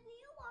Dad and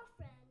you are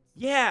friends.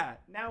 Yeah,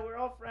 now we're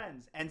all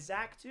friends, and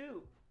Zach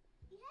too.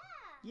 Yeah.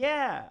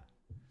 Yeah.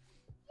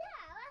 Yeah,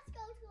 let's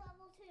go to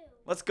level 2.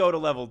 Let's go to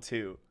level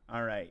 2.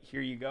 All right,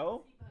 here you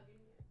go.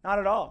 Not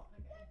at all.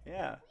 Yeah. We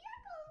are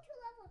going to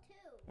level 2.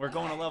 We're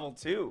going to level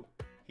 2.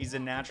 He's a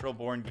natural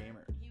born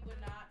gamer. He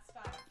would not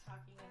stop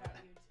talking about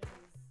you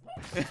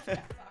to his soccer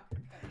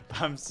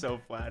coach. I'm so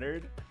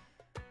flattered.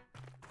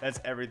 That's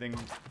everything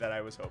that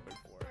I was hoping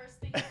for. First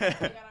thing he got out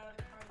of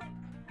the car,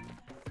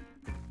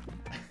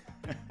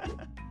 he's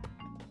like,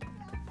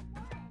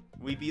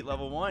 We beat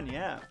level 1,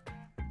 yeah.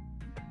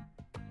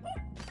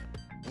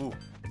 Ooh.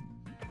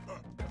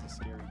 That's a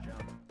scary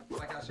jump. Oh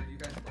my gosh, are you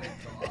guys playing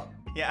co-op?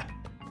 Yeah.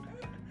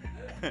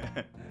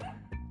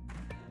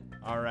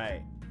 All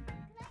right.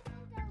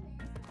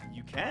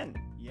 You can.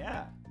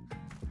 Yeah.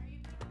 are you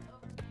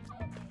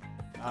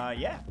over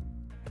Yeah.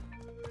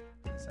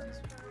 That sounds.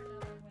 for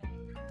another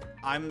win?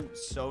 I'm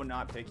so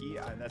not picky.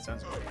 That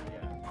sounds great.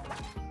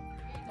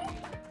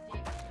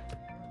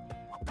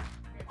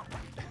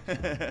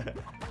 Yeah.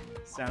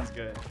 Sounds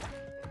good.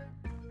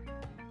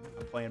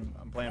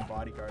 I'm playing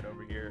bodyguard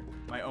over here.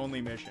 My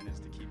only mission is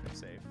to keep him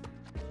safe.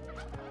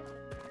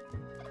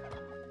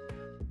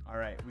 All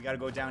right, we got to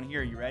go down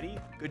here. You ready?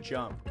 Good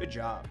jump. Good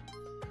job.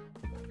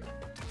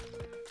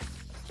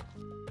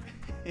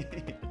 There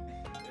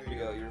you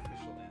go, you're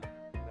official now.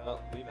 No,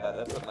 leave that.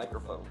 That's a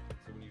microphone.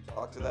 So when you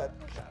talk to that,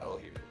 chat will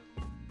hear it.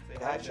 Say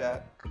hi,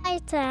 chat. Hi,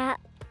 Dad.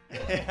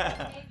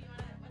 Hey,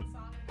 do you wanna, what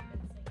song have you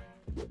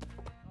been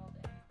singing all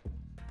day? What?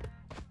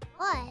 This is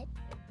why.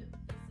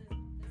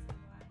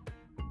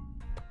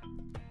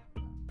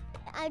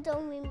 I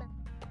don't remember.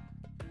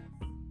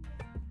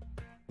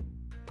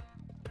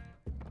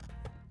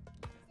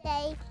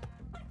 Say,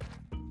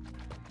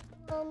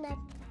 will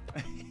never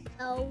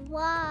know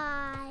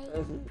why.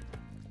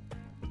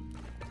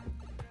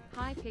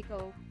 Hi,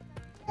 Pickle.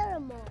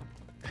 Terrible.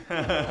 Some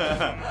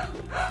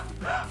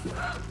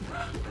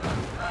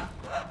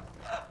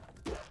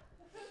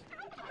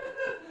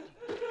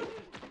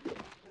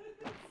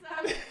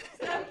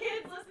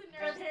kids listen to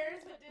their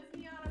parents put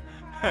Disney on in the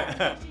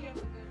car. Teaching them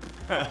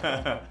a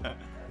good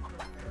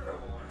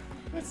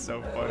That's so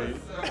funny.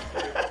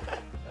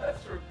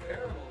 That's from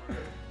Paramore.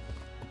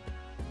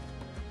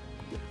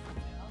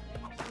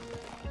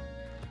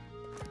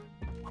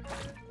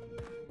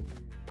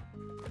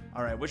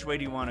 All right, which way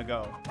do you want to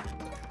go?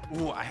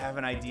 Ooh, I have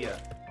an idea.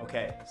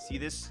 Okay, see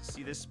this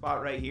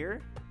spot right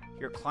here?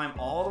 Here, climb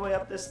all the way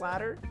up this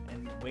ladder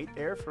and wait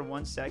there for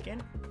 1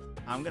 second.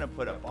 I'm gonna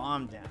put a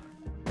bomb down.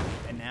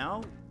 And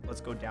now,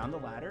 let's go down the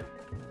ladder.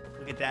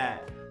 Look at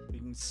that. We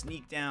can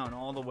sneak down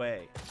all the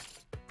way.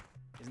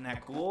 Isn't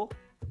that cool?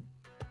 Do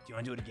you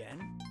wanna do it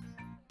again?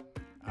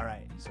 All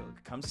right, so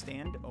come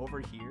stand over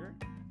here.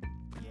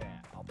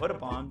 Yeah, I'll put a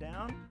bomb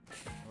down.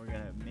 We're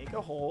gonna make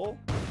a hole.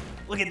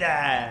 Look at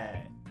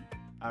that.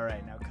 All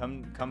right, now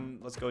come,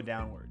 let's go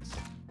downwards.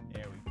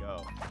 There we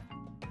go.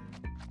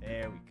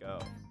 There we go.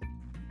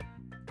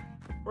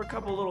 We're a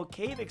couple little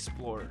cave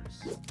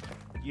explorers.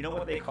 You know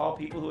what they call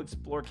people who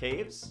explore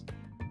caves?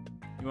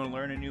 You want to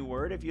learn a new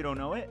word if you don't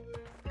know it?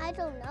 I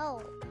don't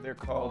know. They're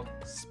called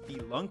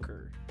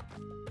spelunker.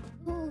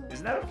 Ooh.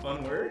 Isn't that a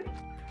fun word?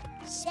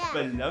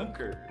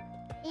 Spelunker.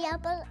 Yeah,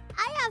 but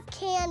I have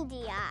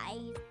candy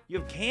eyes. You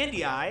have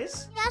candy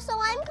eyes? Yeah, so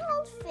I'm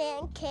called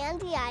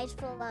Candy Eyes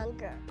for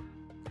longer.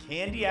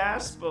 Candy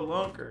ass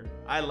spelunker.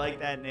 I like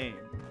that name.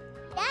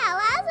 Yeah,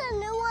 that's a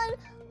new one.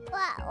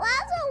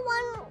 That's a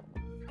one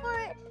for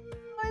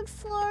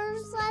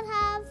explorers that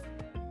have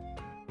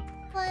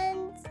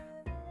ones.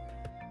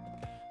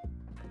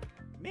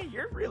 Man,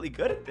 you're really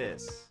good at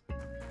this.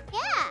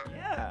 Yeah.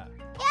 Yeah.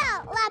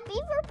 Yeah, that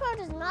beaver part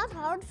is not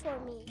hard for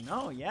me.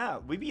 No, yeah.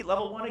 We beat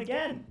level 1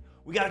 again.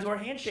 We gotta do our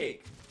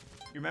handshake.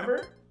 You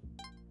remember?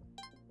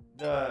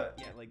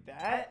 Like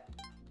that.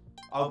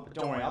 Oh,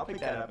 don't worry, I'll pick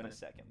that up in a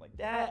second. Like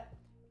that,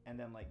 and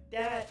then like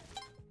that,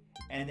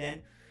 and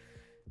then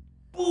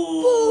boom!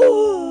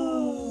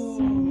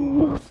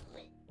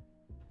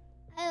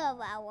 I love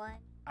that one.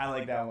 I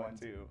like that one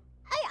too.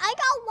 I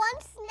got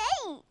one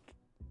snake.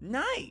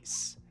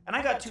 Nice. And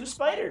I got 2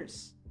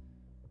 spiders.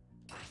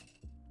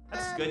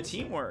 That's good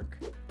teamwork.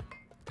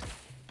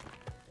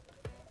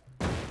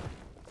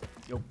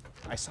 Yo,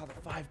 I saw the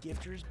 5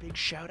 gifters. Big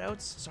shout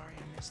outs. Sorry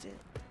I missed it.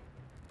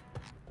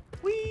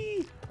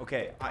 Whee!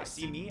 Okay, I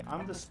see me.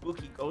 I'm the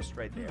spooky ghost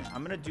right there.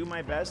 I'm gonna do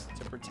my best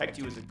to protect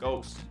you as a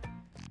ghost.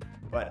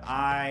 But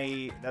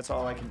that's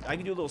all I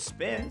can do little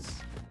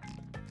spins.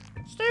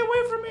 Stay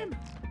away from him.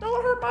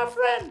 Don't hurt my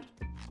friend.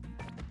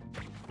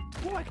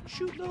 Oh, I can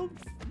shoot little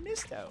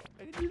mist out.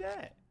 I can do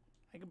that.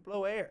 I can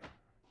blow air.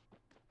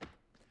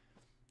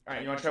 All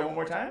right, you want to try one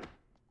more time?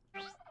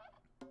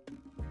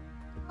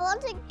 I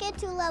want to get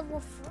to level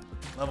 3.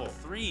 Level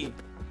 3.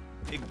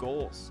 Big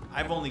goals.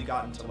 I've only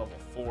gotten to level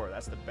 4.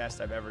 That's the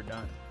best I've ever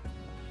done.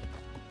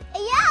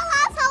 Yeah,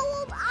 that's how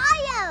old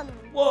I am.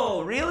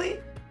 Whoa, really?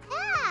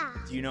 Yeah.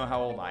 Do you know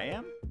how old I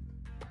am?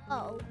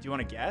 Oh. Do you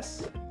want to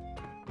guess?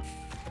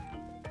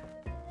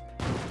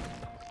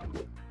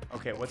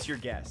 Okay, what's your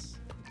guess?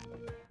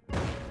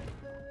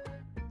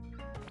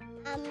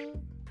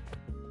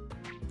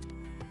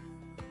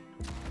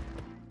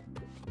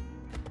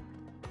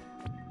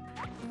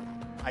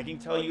 I can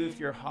tell you if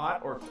you're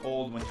hot or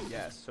cold when you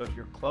guess. So if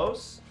you're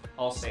close,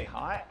 I'll say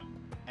hot,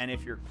 and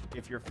if you're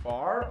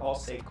far, I'll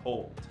say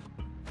cold.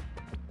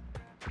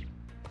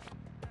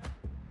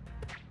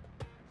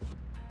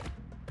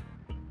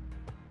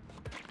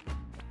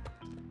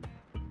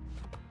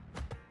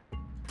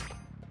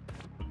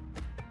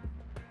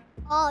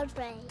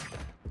 Audrey.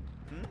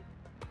 Hmm?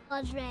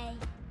 Audrey.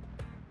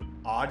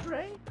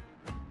 Audrey?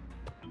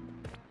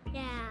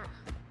 Yeah.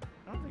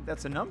 I don't think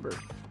that's a number.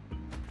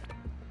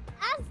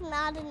 That's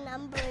not a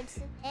number, it's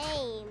a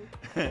name.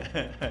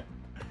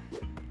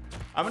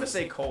 I'm gonna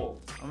say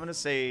cold. I'm gonna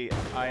say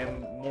I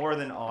am more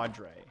than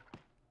Audrey.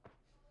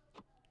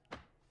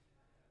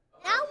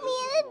 Now me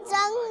and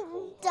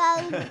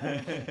Dung.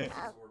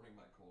 Absorbing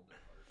my cold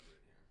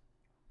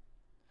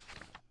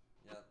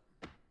Yep.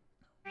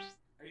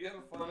 Are you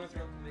having fun with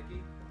your Uncle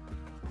Mickey?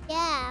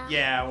 Yeah.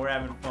 Yeah, we're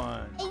having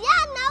fun.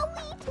 Yeah, now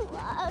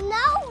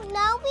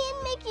me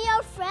and Mickey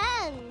are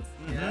friends.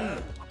 Yeah.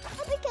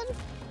 Because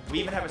We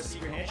even have a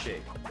secret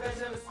handshake. You guys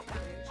have a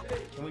secret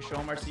handshake? Can we show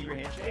him our secret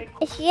handshake?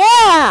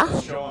 yeah.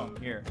 Let's show him.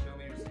 Here. Show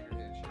me your secret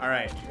handshake. All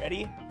right, you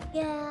ready?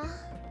 Yeah.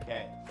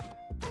 Okay.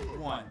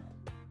 1,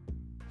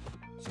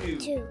 2,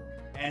 2.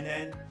 and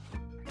then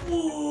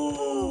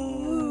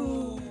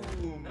boom.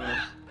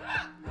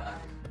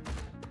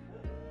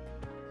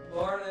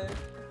 Morning.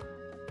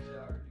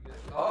 Shower. You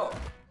guys. Oh.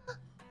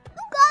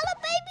 You got a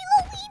baby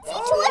Luigi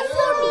toy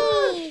for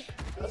me.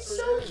 That's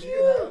so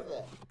cute.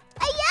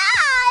 Yeah,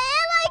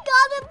 and I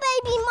got a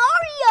baby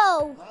Mario.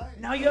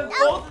 Now you have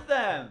both of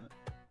them.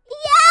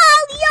 Yeah,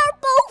 we are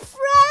both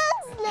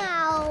friends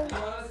now.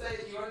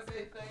 You wanna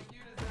say thank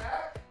you to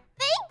Zach?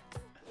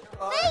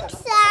 Thanks,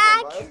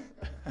 Zach.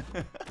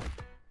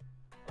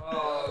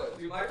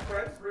 Do my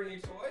friends bring you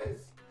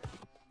toys?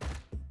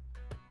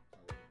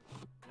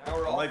 Now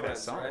we're all like that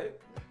friends, song. right?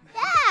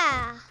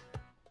 Yeah.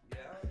 Yeah.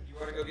 You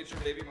wanna go get your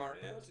baby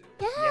Mario too?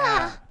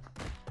 Yeah.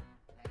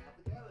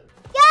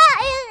 Yeah,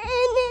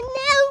 and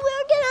now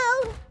we're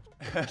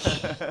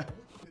gonna.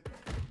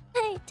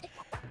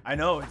 I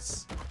know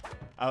it's.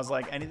 I was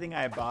like, anything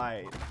I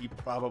buy, he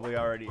probably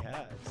already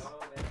has. Oh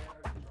man,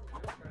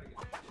 we're trying to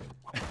get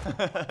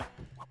your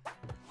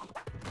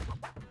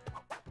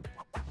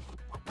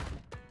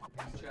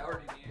shit. Shower,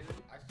 do you need it?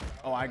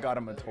 Oh, I got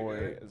him a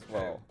toy as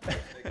well. Make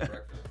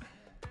breakfast.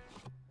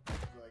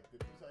 Like,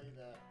 did you tell you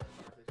that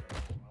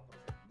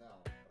no,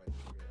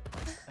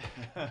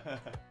 but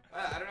I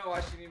I don't know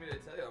why she needed me to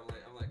tell you. I'm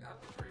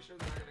pretty sure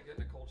they're not gonna get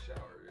in a cold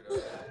shower. You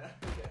know?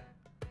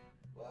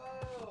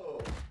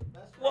 Whoa!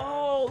 That's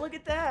Whoa, look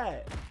at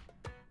that.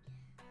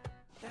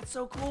 That's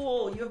so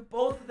cool. You have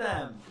both of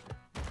them.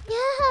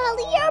 Yeah,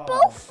 we are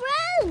both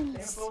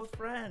friends. They're both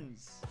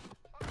friends.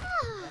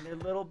 Yeah. And they're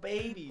little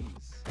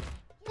babies.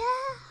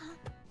 Yeah.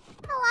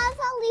 Well, that's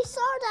how we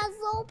saw as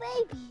little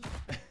babies.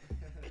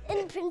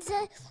 And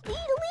Princess, we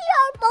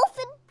are both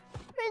in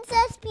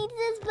Princess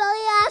Peach's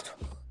belly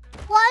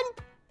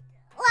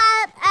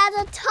at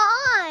a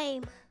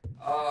time.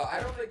 I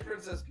don't think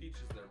Princess Peach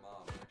is their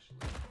mom, actually.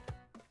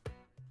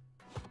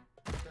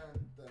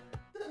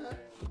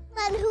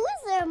 Then who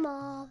is their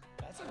mom?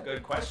 That's a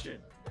good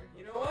question.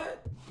 You know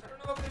what? I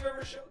don't know if they've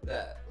ever showed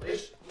that.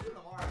 He's in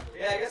the Mario.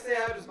 Yeah, I guess they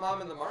have his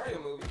mom in the Mario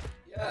movie.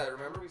 Yeah,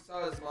 remember we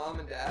saw his mom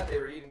and dad? They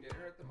were eating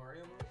dinner at the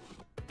Mario movie.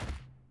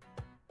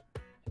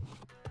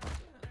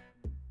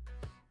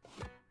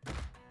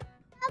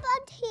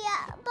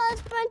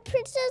 But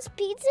Princess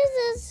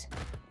Peach's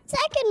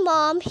second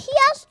mom, he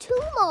has 2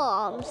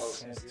 moms.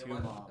 Oh, Has you know 2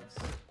 what? moms.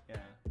 Yeah.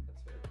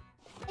 That's fair.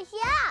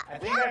 Yeah. I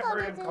think yeah, I've heard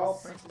but him it call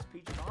is- Princess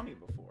Peach Mommy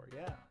before.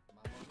 Yeah.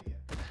 Mamma Mia.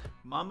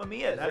 Mamma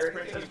Mia. Is That's there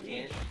anything Princess you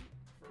can't Peach. eat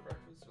for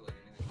breakfast or like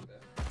anything like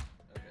that?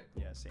 Okay,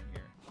 cool. Yeah, same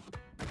here.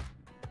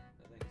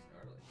 That thing's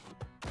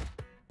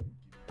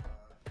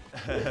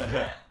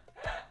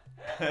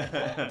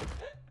gnarly.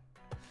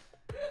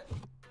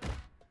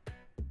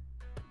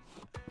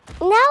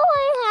 Now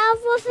I have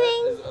a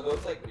thing. Are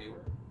those like newer?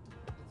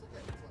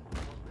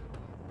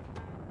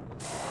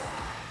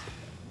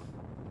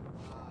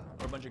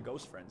 We're a bunch of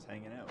ghost friends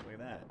hanging out. Look at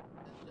that.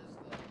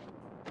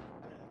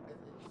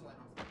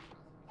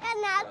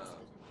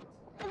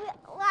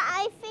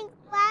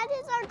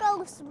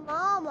 ghost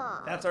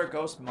mama. That's our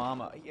ghost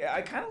mama. Yeah,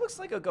 it kind of looks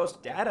like a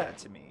ghost dada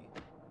to me.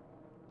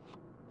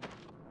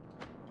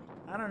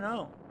 I don't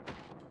know.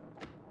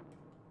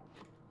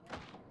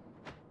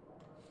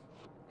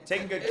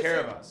 Taking good care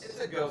of us. It's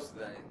a ghost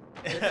thing.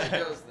 It's a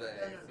ghost thing.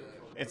 So.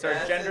 It's our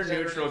Yeah, gender a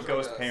neutral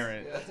ghost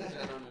parent. Yeah, it's a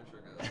gender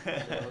neutral ghost. You know,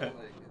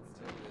 like, it's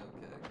totally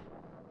okay.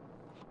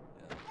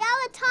 Yeah,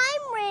 the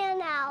time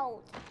ran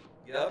out.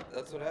 Yep,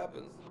 that's what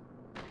happens.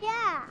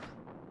 Yeah.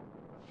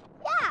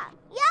 Yeah.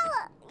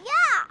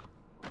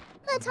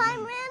 The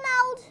time ran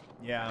out.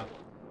 Yeah.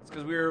 It's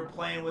because we were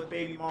playing with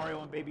Baby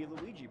Mario and Baby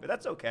Luigi, but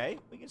that's okay.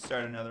 We can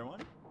start another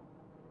one.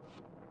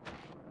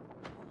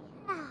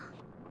 Yeah.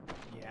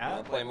 Yeah.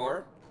 Wanna play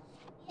more?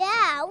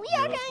 Yeah, we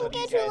are let's gonna put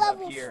these get to guys up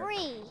level here.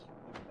 3.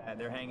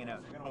 They're hanging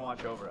out. They're gonna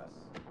watch over us.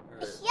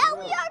 Alright. Yeah,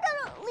 we are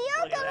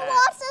Look at gonna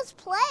that. watch us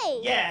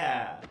play.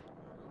 Yeah.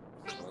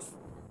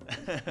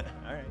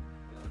 All right.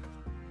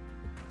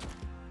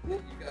 You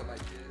got my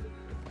kid.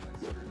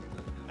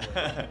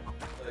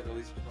 Like the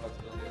least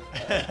responsibility.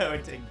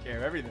 We're taking care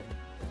of everything.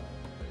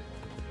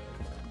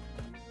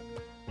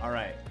 All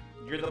right.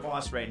 You're the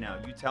boss right now.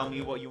 You tell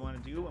me what you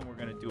want to do, and we're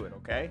gonna do it.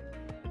 Okay?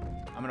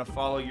 I'm gonna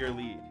follow your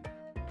lead.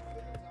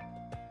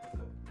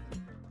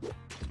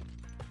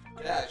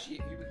 Yeah, he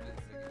was been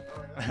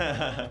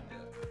singing.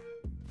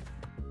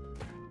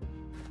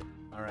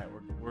 All right,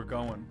 we're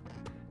going.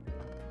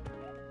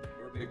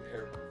 We're a big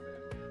Paramore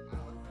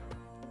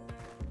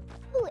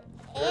Ooh,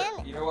 fan.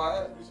 and You know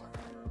what?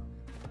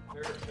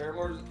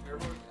 Paramore's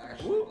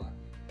actually Woo. black.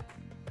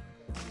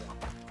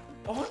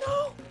 Oh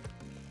no!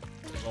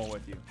 I'm going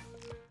with you.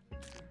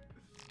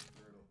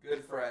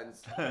 Good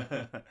friends. You can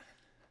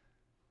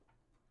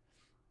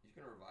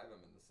revive him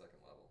in the second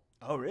level.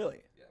 Oh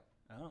really? Yeah.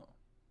 Oh.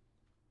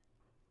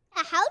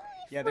 how do we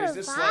Yeah, there's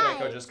this slight echo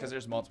revive? just because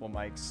there's multiple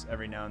mics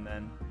every now and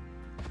then.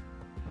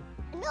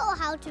 I know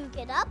how to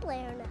get up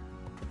there now.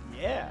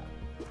 Yeah.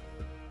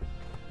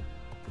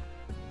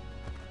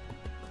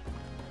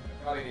 I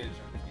probably need to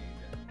jump the key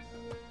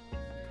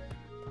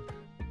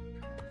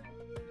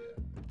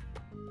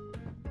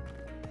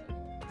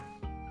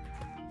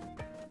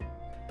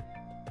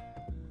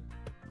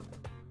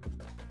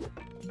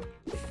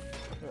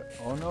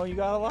Oh no, you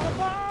got a lot of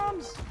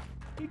bombs.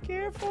 Be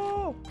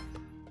careful.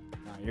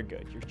 No, you're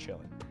good. You're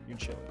chilling. You're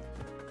chilling.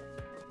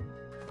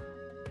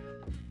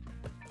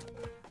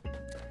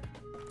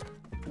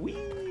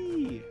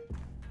 Whee!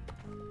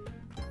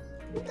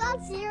 We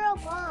got 0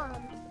 bombs.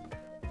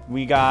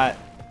 We got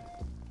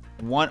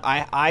one.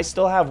 I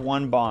still have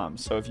one bomb.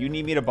 So if you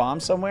need me to bomb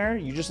somewhere,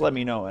 you just let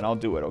me know and I'll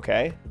do it.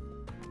 Okay?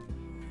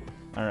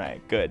 All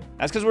right. Good.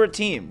 That's because we're a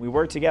team. We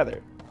work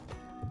together.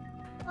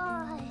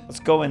 Why? Let's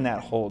go in that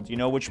hole. Do you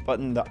know which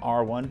button the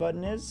R1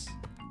 button is?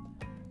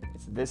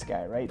 It's this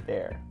guy right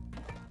there.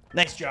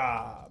 Nice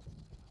job.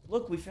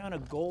 Look, we found a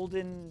little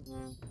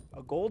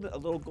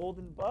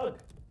golden bug.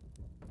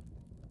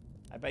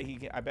 I bet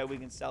we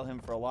can sell him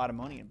for a lot of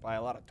money and buy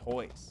a lot of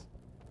toys.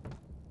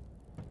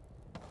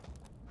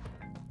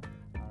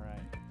 All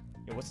right.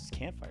 Yo, what's this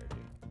campfire do?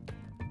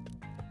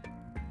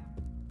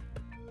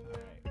 All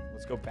right.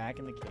 Let's go back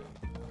in the cave.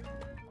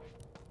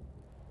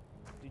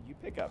 Dude, you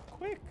pick up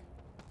quick.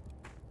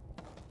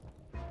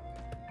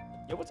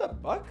 Yo, what's up,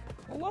 Buck?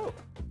 Hello.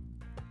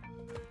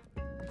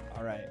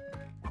 All right.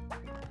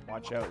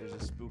 Watch out, there's a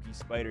spooky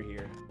spider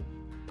here.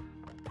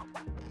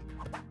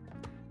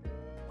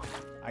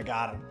 I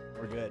got him.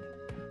 We're good.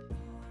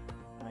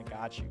 I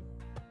got you.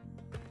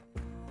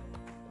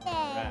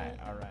 All right,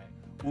 all right.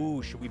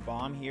 Ooh, should we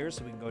bomb here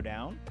so we can go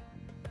down?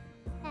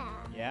 Yeah.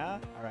 Yeah?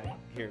 All right.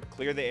 Here,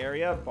 clear the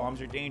area.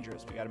 Bombs are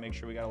dangerous. We got to make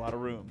sure we got a lot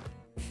of room.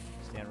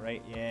 Stand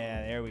right.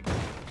 Yeah, there we go.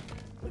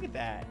 Look at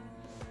that.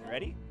 You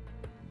ready?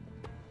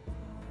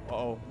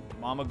 Uh-oh.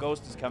 Mama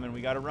Ghost is coming.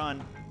 We got to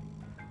run.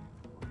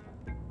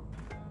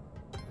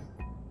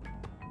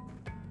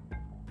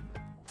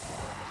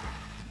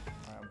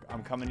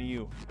 I'm coming to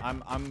you.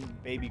 I'm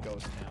Baby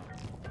Ghost now.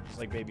 Just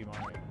like Baby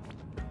Mario.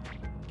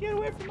 Get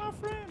away from my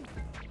friend!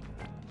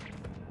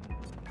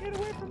 Get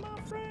away from my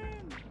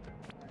friend!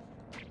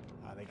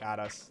 Ah, they got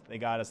us. They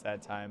got us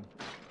that time.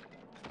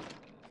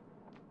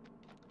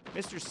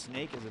 Mr.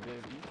 Snake is a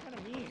bit kind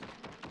of mean.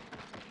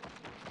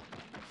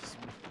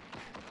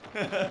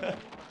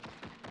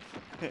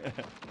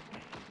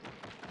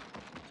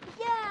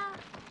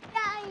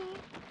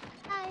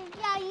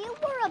 Yeah, you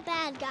were a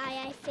bad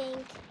guy, I think.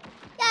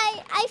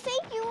 Yeah, I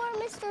think you were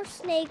Mr.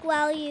 Snake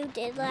while you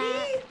did that.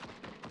 Me?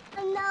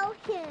 No,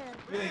 him.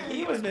 You think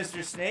he was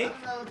Mr. Snake?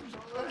 I don't know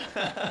what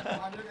you're I'm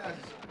on your guys'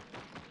 side.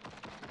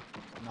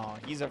 No,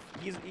 he's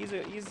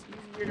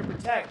here to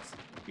protect.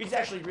 He's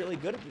actually really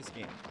good at this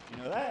game. You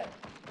know that?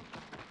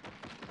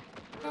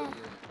 All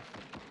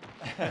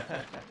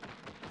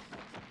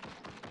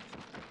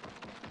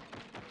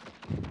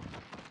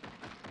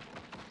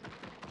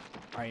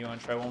right, you want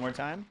to try one more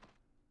time?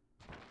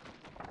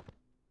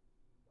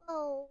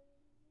 Oh,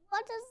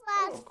 what does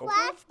Oh, last Coco?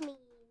 flash mean?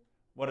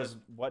 What does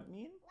what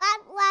mean?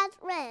 Last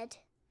red.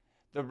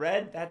 The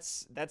red,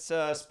 that's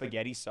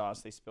spaghetti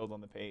sauce they spilled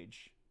on the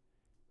page.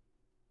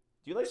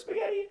 Do you like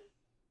spaghetti?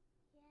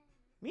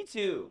 Me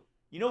too.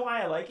 You know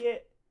why I like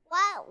it?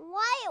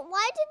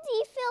 Why did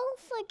he fill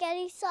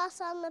spaghetti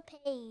sauce on the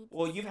page?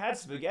 Well, you've had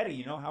spaghetti.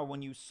 You know how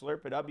when you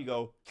slurp it up, you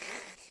go,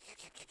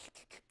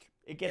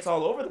 it gets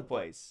all over the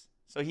place.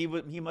 So he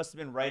must have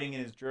been writing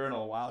in his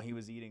journal while he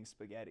was eating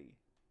spaghetti.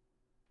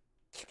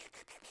 Makes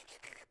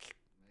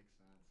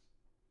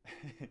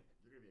sense.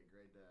 You're gonna be a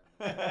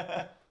great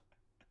dad.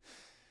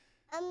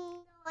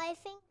 No, I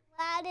think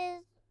that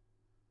is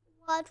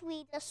what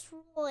we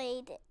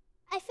destroyed.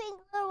 I think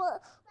that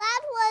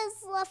was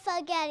the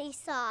spaghetti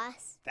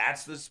sauce.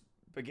 That's the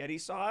spaghetti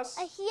sauce?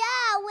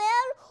 Yeah,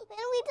 when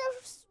we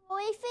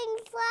destroy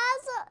things,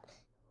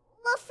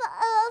 the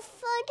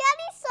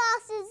spaghetti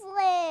sauce is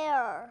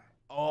there.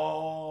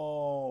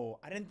 Oh,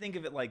 I didn't think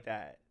of it like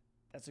that.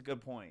 That's a good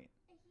point.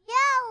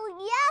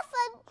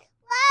 But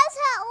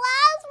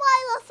that's why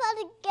the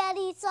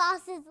spaghetti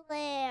sauce is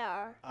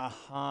there.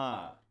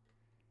 Uh-huh.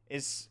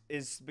 Is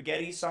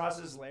Spaghetti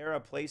Sauce's lair a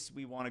place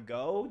we want to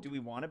go? Do we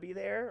want to be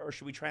there, or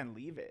should we try and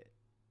leave it?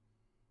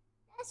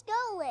 Let's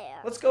go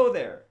there. Let's go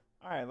there.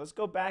 All right, let's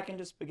go back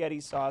into Spaghetti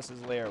Sauce's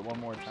lair one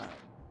more time.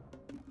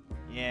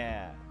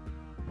 Yeah.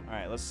 All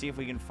right, let's see if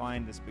we can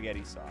find the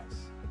spaghetti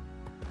sauce.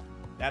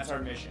 That's our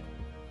mission.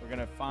 We're going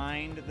to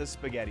find the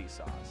spaghetti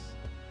sauce.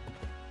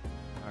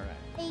 All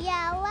right.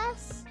 Yeah,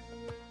 let's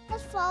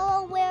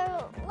follow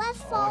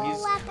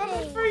that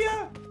coming page. for you.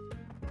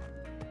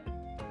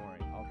 Don't worry,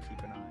 I'll keep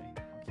an eye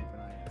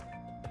out.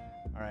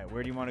 All right,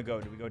 where do you want to go?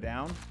 Do we go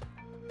down?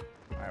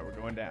 All right, we're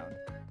going down.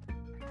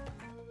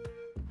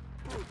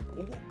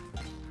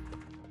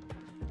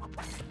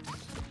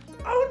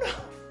 Oh no!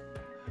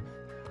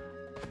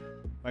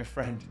 My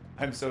friend,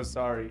 I'm so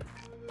sorry.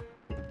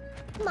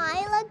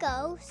 Mila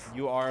ghost.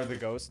 You are the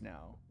ghost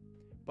now.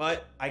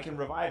 But I can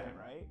revive him,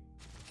 right?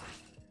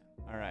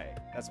 All right,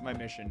 that's my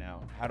mission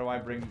now. How do I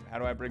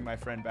bring my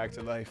friend back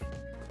to life?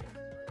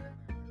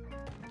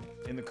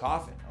 In the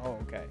coffin. Oh,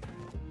 okay.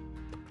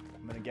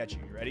 I'm gonna get you.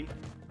 You ready?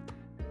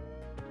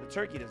 The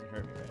turkey doesn't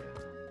hurt me,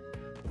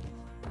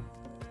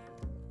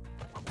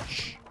 right?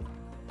 Shh.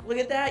 Look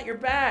at that, you're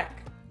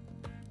back.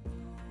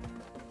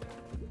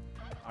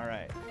 All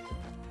right.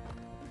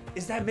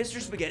 Is that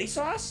Mr. Spaghetti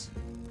Sauce?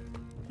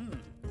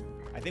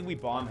 I think we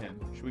bomb him.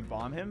 Should we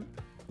bomb him?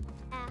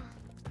 Yeah.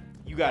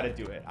 You gotta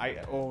do it.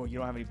 Oh, you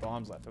don't have any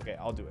bombs left. Okay,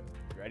 I'll do it.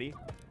 You ready?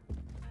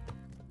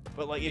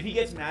 But like, if he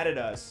gets mad at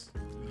us,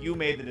 you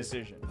made the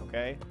decision,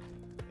 okay?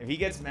 If he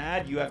gets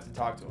mad, you have to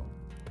talk to him.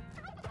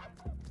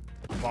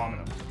 Bombing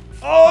him.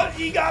 Oh,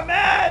 he got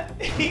mad!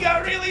 He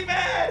got really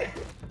mad!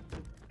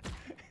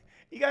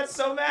 He got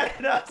so mad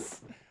at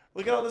us.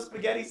 Look at all the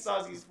spaghetti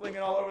sauce he's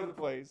flinging all over the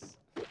place.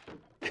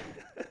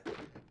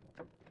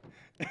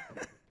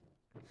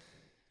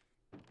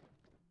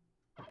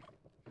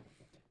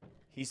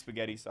 He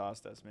spaghetti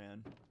sauced us,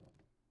 man.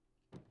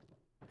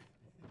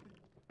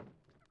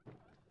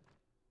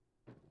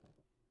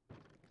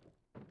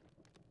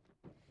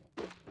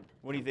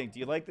 What do you think? Do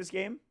you like this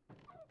game?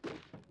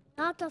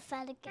 Not the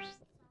feta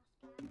ghost.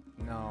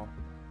 No.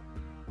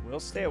 We'll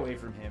stay away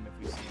from him if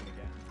we see him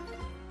again.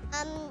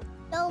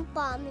 Don't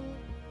bomb me.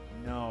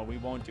 No, we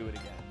won't do it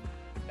again.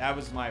 That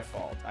was my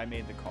fault. I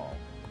made the call.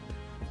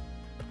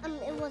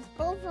 It was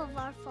both of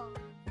our fault.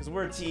 Because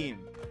we're a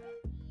team.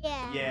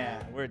 Yeah.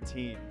 Yeah, we're a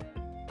team.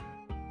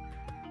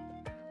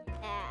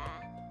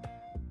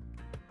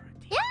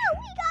 Yeah,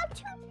 we got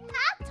 2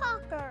 chat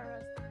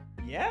talkers.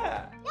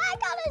 Yeah. Yeah, I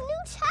got a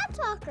new chat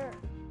talker.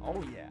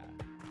 Oh, yeah.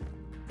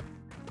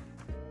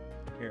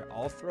 Here,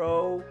 I'll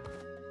throw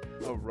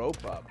a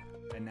rope up,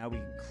 and now we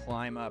can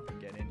climb up and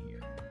get in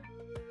here.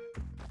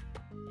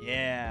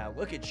 Yeah,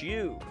 look at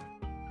you.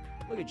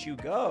 Look at you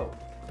go.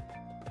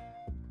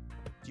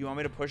 Do you want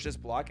me to push this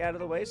block out of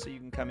the way so you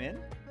can come in?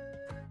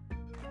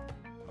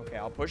 Okay,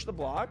 I'll push the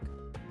block,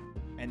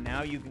 and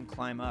now you can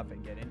climb up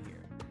and get in here.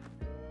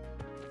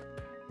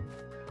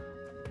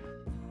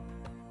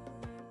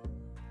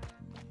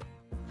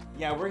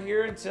 Yeah, we're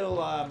here until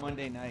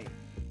Monday night.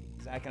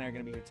 Zach and I are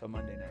going to be here till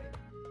Monday night.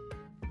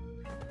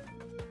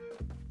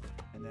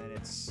 And then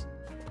it's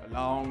a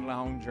long,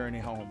 long journey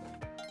home.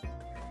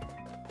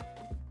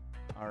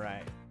 All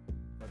right.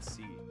 Let's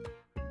see.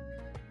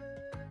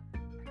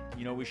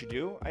 You know what we should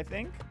do, I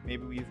think?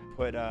 Maybe we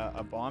put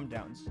a bomb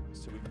down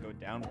so we can go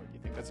downward. You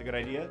think that's a good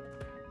idea?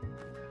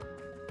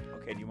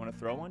 Okay, do you want to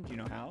throw one? Do you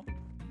know how?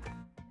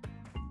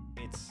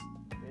 It's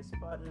this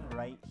button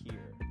right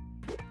here.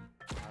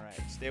 All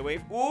right, stay away.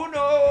 Oh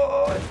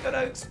no, it's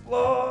gonna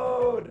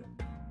explode.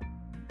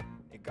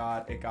 It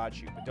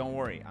got you, but don't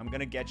worry. I'm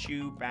gonna get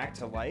you back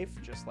to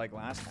life just like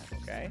last time,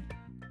 okay?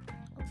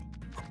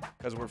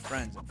 Because we're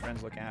friends and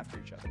friends look after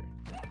each other.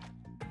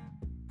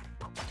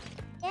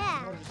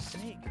 Yeah. Oh, there's a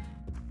snake.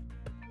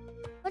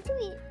 What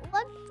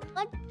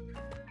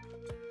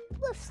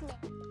with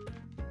snake?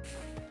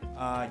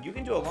 You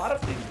can do a lot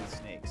of things with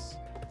snakes.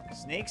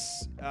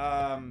 Snakes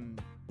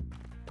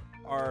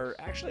are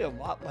actually a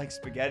lot like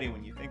spaghetti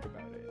when you think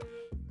about it.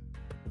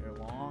 They're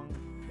long,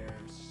 they're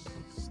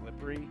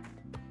slippery.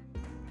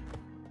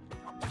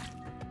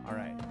 All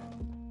right.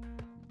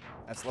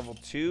 That's level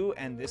 2,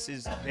 and this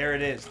is, there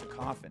it is, the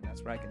coffin.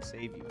 That's where I can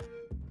save you.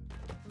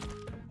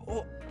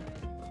 Oh,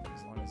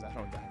 as long as I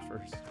don't die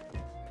first.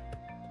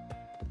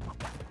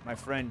 My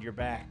friend, you're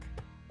back.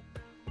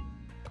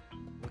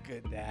 Look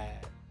at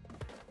that.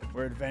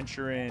 We're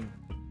adventuring.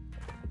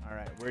 All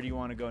right, where do you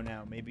want to go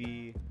now?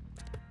 Maybe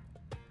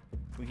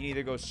we can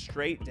either go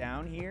straight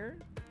down here,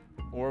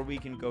 or we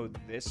can go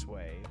this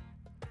way.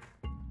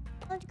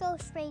 Let's go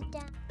straight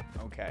down.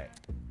 Okay.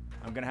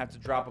 I'm gonna have to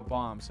drop a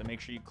bomb, so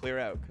make sure you clear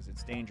out, because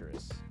it's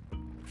dangerous.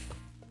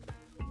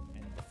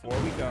 And before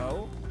we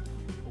go...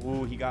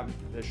 Ooh,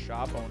 the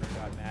shop owner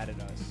got mad at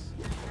us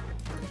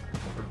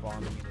for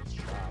bombing in his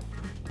shop.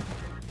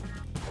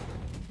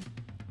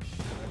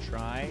 I'm gonna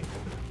try.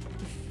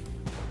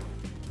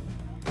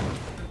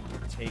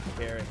 Take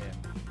care of him.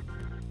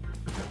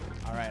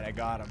 Alright, I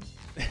got him.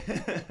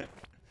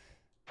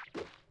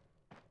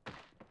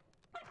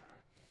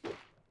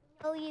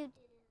 No, you didn't.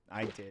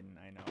 I didn't,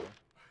 I know.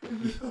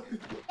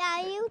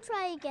 Yeah, you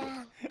try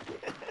again.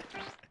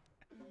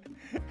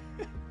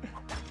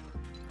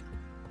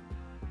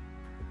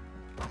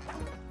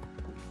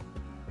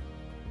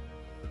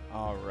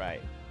 All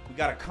right. We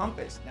got a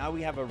compass. Now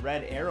we have a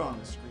red arrow on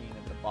the screen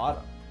at the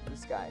bottom.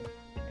 This guy.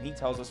 And he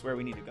tells us where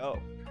we need to go.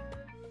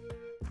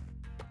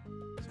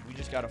 So we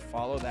just got to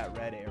follow that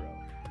red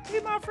arrow.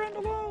 Leave my friend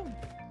alone.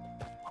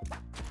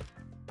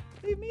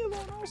 Leave me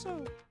alone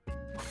also.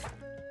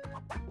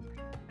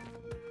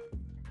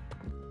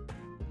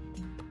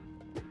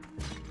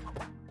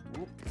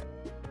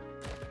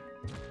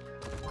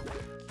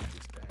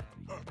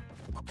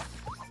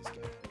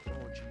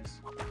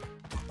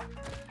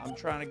 I'm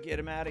trying to get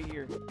him out of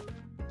here.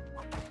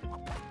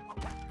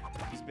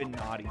 He's been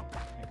naughty.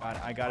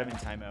 I got him in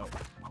timeout.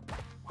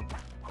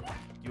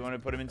 You want to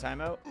put him in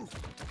timeout?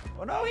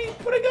 Oh no, he's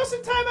putting us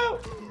in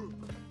timeout!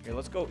 Here,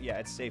 let's go. Yeah,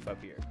 it's safe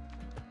up here.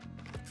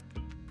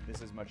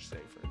 This is much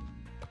safer.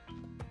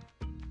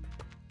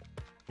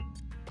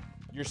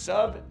 Your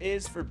sub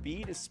is for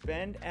B to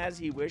spend as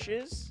he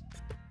wishes.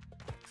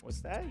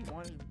 What's that? You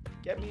want to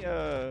get me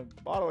a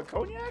bottle of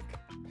cognac?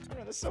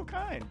 Oh, that's so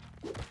kind.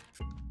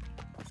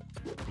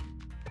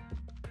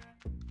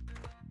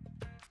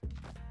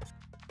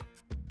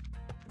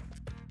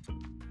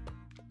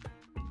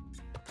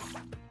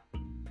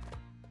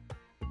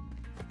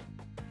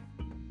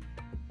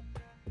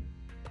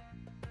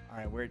 All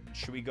right, where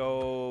should we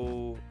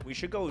go? We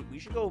should go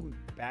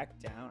back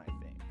down, I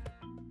think.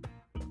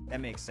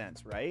 That makes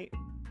sense, right?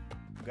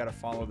 We gotta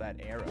follow that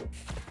arrow.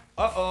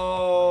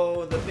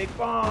 Uh-oh, the big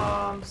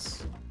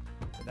bombs.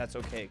 But that's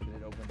okay, because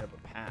it opened up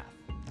a path.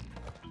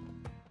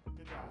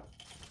 Good job.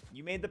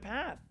 You made the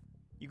path.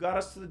 You got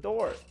us to the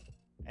door.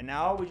 And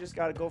now we just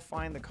gotta go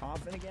find the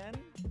coffin again.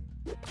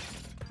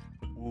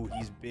 Ooh,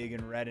 he's big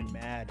and red and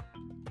mad.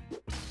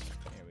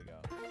 Here we go.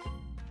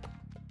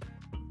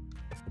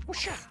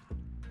 Whoosha!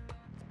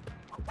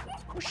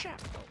 Whoosha!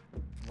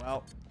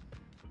 Well,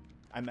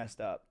 I messed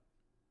up.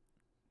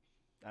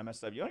 You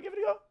wanna give it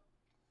a go?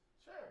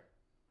 Sure.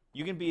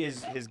 You can be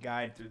his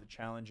guide through the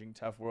challenging,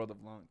 tough world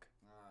of Lunk.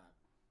 Alright.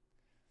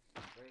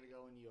 Ready to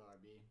go when you are,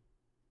 B.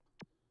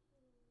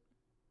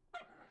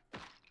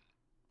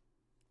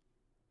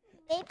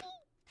 Maybe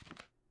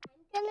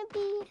I'm gonna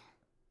be.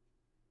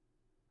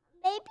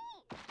 Maybe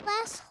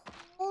let's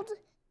hold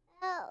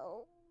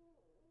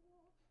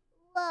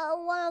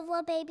one of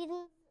the babies,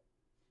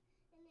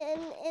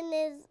 and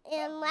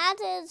that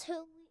is who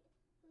is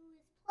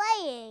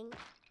playing.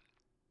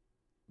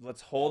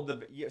 Let's hold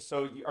the...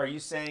 So are you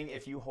saying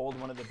if you hold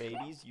one of the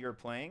babies, you're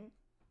playing?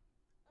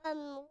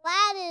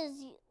 That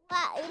is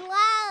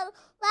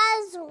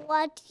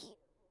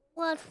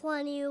what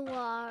one you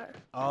are.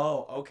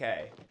 Oh,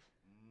 okay.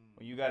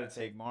 Well, you got to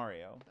take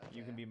Mario.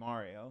 You can be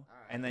Mario.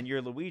 Alright. And then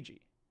you're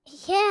Luigi. You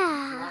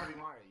Yeah. want to be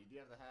Mario. You do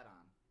have the hat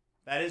on.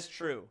 That is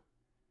true.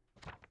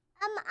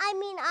 I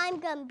mean, I'm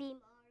gonna be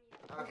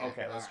Mario.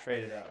 Okay, let's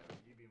trade it out.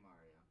 You be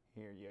Mario.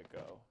 Here you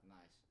go.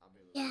 Nice. I'll be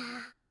Luigi.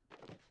 Yeah.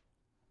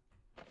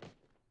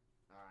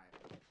 Alright.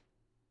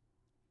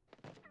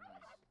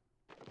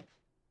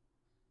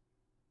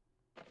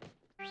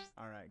 Nice.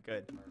 All right,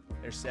 good.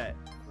 They're set.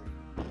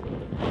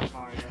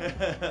 Mario.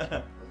 Let's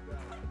go.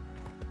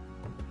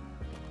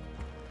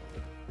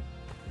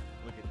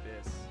 Look at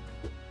this.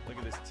 Look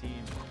at this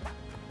team.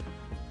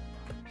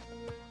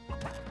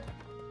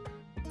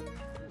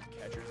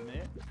 Catcher's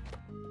mitt.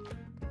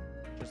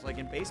 Just like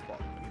in baseball.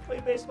 Have you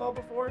played baseball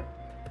before?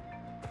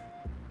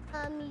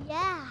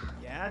 Yeah.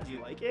 Yeah, do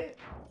you like it?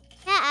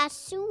 Yeah, at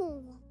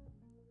school.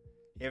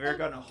 You ever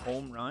gotten a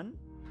home run?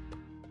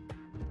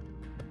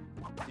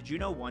 Did you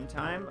know one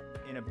time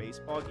in a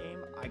baseball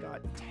game, I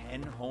got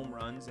 10 home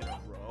runs in a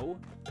row?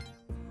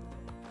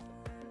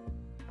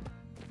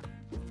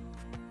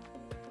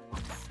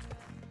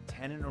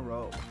 Ten in a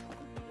row.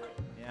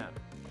 Yeah.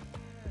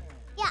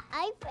 Yeah,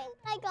 I think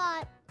I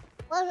got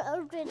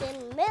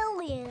 100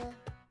 million.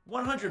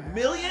 100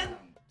 million?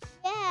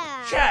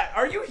 Yeah. Chat,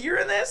 are you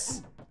hearing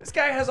this? This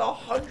guy has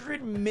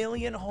 100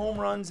 million home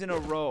runs in a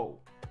row.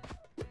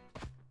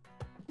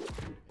 And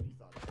you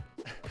thought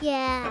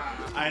Yeah.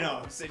 I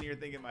know. I'm sitting here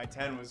thinking my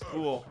 10 was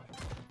cool.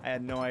 I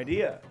had no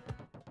idea.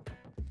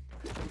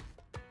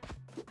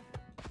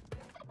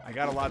 I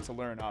got a lot to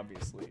learn,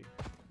 obviously.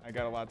 I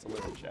got a lot to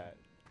learn, chat.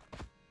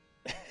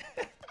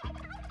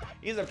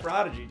 He's a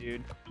prodigy,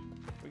 dude.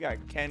 We got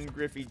Ken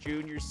Griffey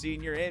Jr.,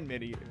 Senior, and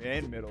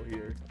middle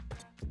here.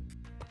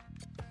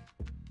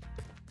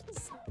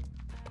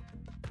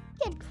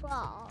 Can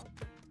crawl.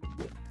 I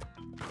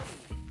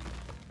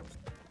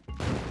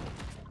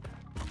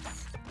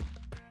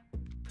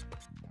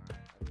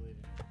believe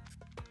it.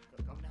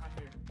 Come down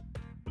here.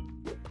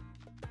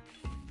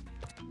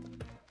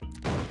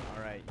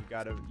 All right, you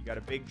got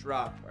a big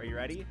drop. Are you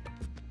ready?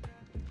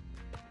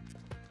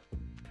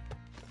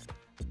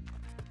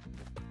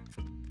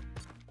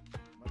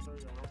 Let's throw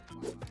your rope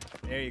climb on.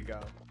 There you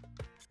go.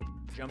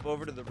 Jump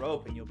over to the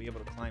rope and you'll be able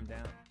to climb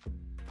down.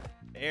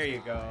 There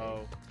you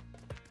go.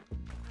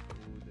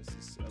 Ooh, this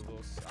is I'm a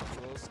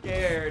little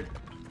scared.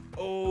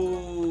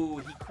 Oh,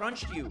 he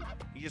crunched you.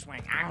 He just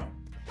went, ow.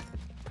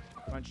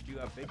 Crunched you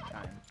up big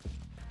time.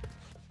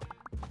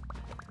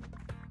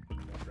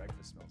 That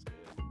breakfast smells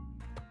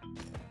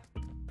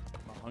good.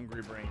 My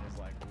hungry brain is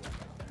like, ooh,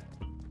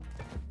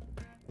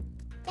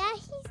 Yeah,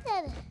 he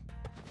said.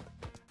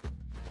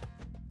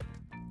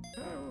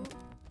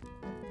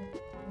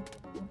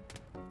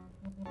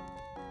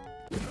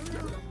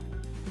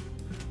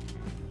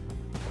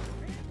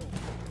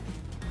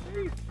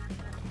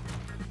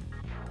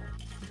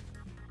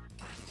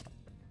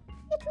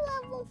 It's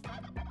level. We're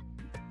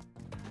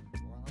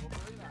on level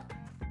 3 now.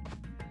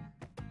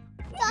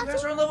 you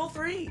guys are on level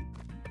 3.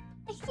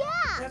 Yeah.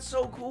 That's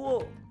so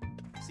cool.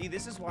 See,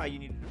 this is why you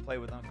needed to play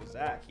with Uncle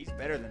Zach. He's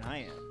better than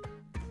I am.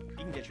 He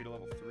can get you to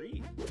level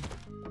 3.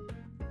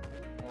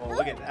 Oh,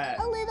 look at that.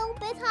 A little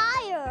bit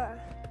higher.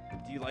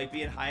 Do you like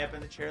being high up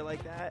in the chair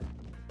like that?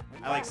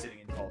 I like sitting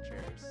in tall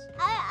chairs.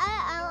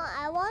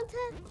 I want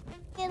to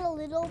get a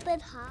little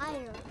bit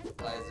higher.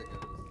 Why is it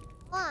good?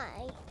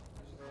 Why?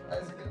 Why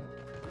is it good?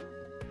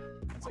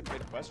 That's a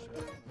good question.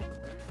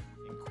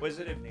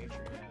 Inquisitive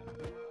nature, yeah.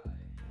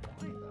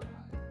 Why though?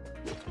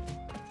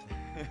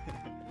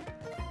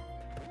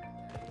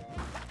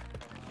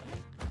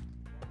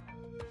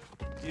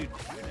 Dude,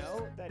 do you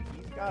know that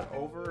he's got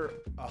over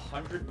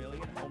 100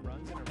 million home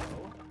runs in a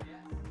row?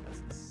 That's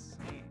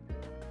insane.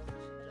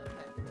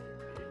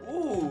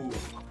 Ooh!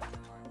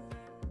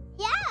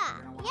 Yeah.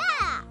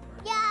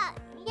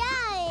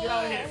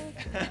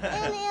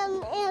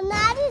 And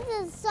that is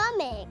his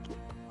stomach.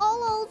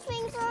 All those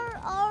things are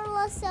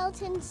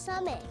Lacelton's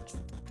stomachs. Do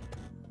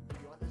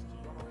you want this? Do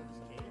you want to wear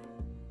this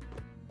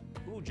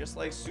cape? Ooh, just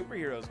like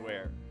superheroes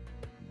wear.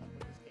 Want to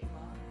put this cape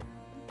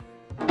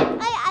on?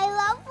 I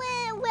love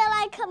when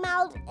I come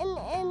out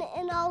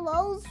in all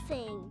those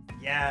things.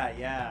 Yeah,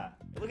 yeah.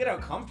 Look at how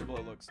comfortable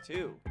it looks,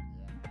 too. Yeah.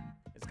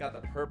 It's got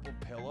the purple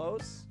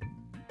pillows.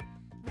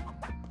 Yo,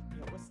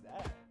 what's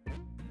that?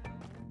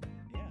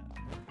 Yeah.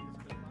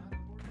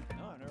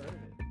 No, I've never heard of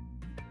it.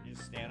 You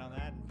just stand on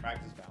that and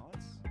practice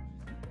balance?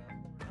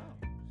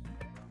 Oh.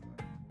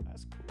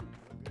 That's cool.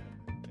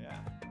 Yeah.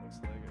 It looks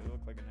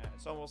like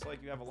it's almost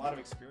like you have a lot of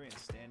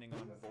experience standing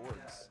on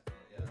boards.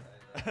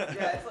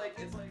 Yeah, it's like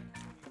when you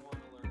want to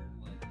learn,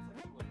 like,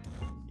 it's like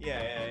swimming.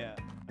 Yeah.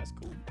 That's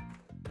cool.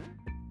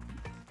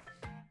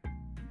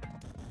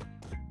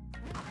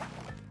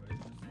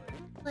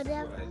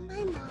 Whatever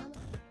my mom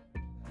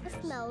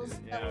smells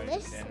Yeah, we just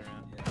delicious. stand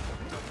around.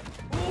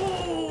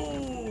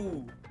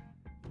 Ooh!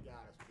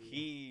 Got us, Pete.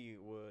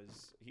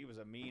 He was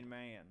a mean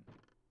man.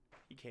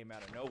 He came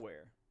out of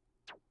nowhere.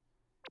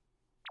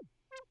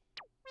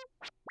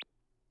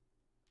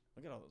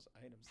 Look at all those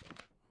items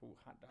though. Ooh,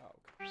 hot dog.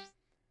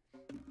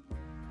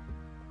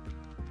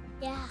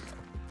 Yeah.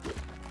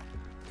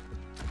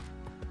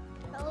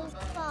 Those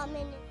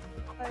common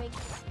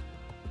eggs.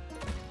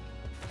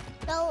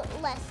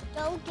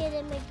 Don't get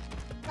him.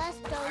 Let's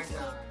don't see.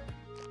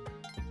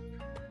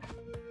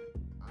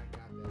 I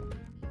got that.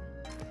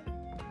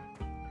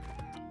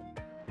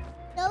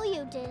 No,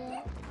 you didn't.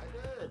 I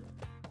did.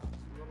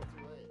 It's a little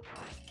too late.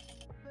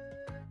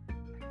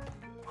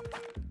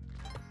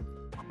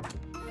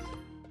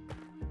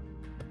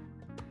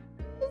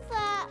 Who's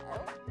that?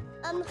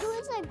 Who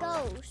is a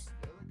ghost?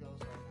 The other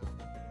ghost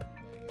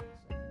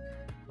right now.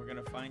 We're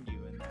gonna find you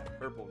in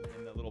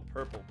the little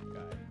purple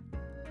guy.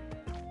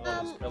 With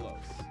all those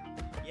pillows.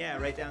 Yeah,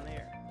 right down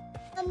there.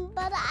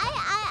 But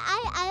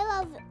I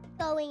love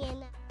going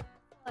in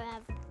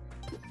forever.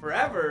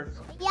 Forever?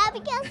 Yeah,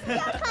 because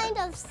they're kind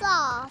of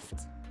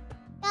soft.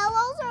 Yeah,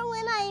 those are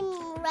when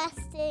I'm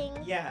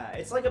resting. Yeah,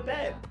 it's like a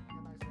bed.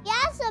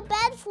 Yeah, it's a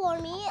bed for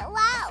me.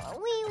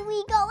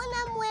 We go in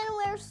them when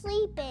we're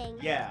sleeping.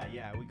 Yeah,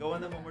 we go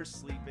in them when we're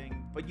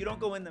sleeping, but you don't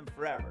go in them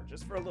forever,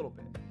 just for a little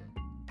bit.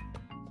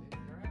 See,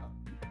 you're out.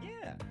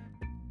 Yeah.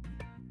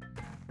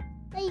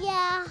 But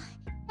yeah,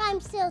 I'm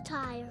still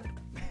tired.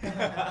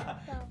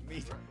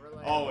 Me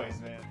Relax. always,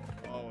 man.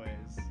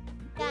 Always.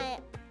 Yeah.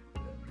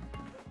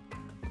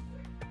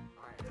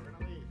 Alright, we're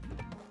gonna leave.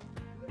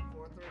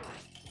 4-3.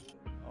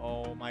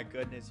 Oh my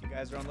goodness, you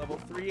guys are on level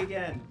 3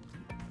 again.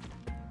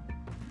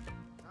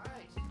 No,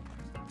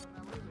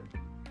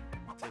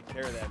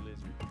 care of that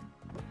lizard.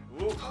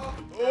 Ooh. Oh,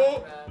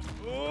 Ooh. man.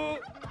 Ooh.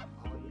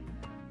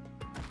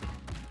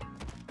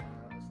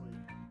 Asleep.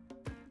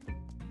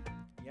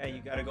 Yeah,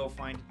 you gotta go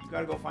find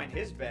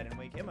his bed and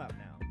wake him up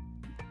now.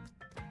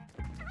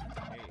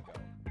 There you go.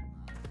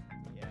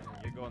 Yeah,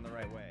 you're going the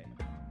right way.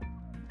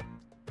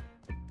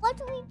 What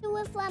do we do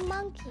with that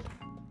monkey?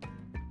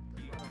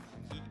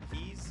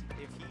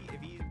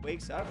 If he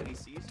wakes up and he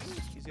sees you,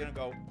 he's gonna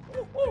go.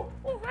 Ooh, ooh,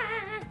 ooh,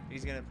 ah.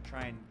 He's gonna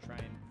try and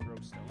throw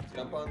stones.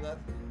 Jump on that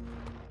thing.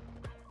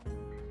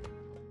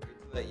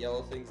 Get to that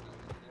yellow thing's not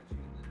gonna catch you,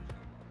 and then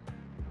jump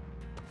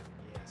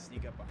Yeah,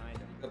 sneak up behind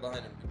him. on it. Go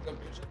behind him. Go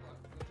jump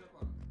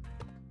on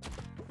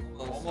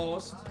it.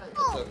 Almost.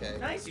 It's okay.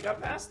 Nice, you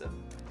got past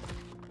him.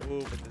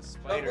 Ooh, but the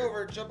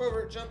spider. Jump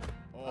over, jump.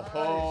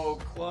 Oh,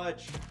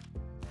 clutch.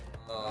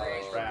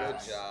 Oh,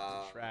 Traps. good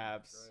job.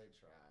 Traps. Great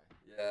try.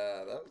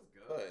 Yeah, that was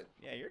good.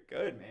 Yeah, you're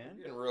good, man.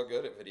 You're getting real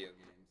good at video games.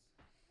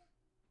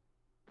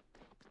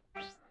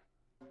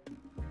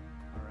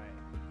 All right.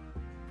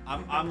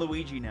 I'm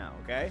Luigi now,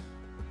 okay?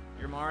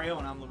 You're Mario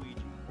and I'm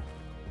Luigi.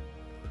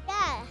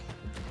 Yeah.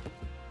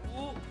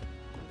 Ooh,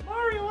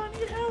 Mario, I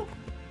need help.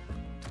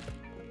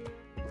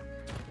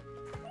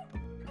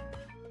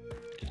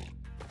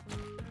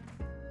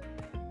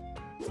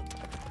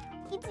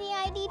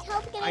 I need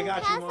help getting I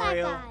got you, past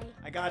Mario. that guy.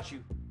 I got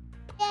you.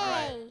 Yay.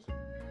 Alright.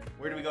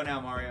 Where do we go now,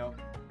 Mario?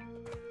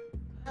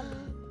 You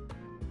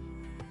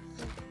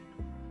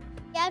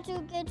have to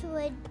get to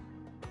it.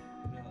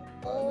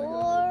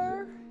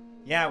 Or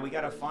Yeah, we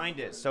gotta find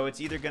it. So it's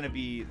either gonna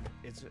be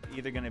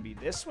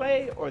this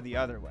way or the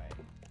other way.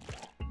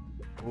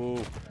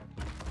 Ooh.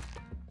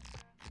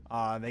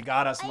 They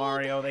got us,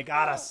 Mario. They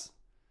got us.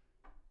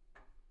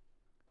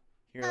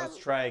 Here, let's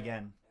try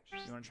again.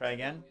 You wanna try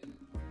again?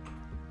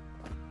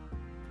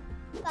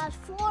 got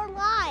 4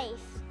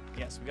 lives.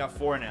 Yes, we got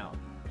 4 now.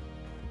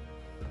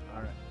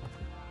 All right.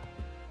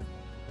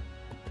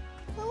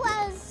 Who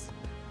has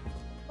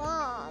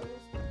bombs?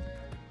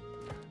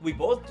 We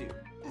both do.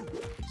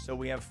 So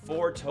we have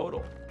 4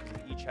 total.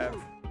 We each have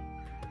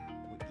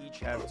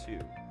 2.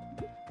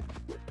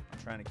 I'm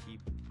trying to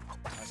keep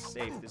us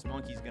safe. This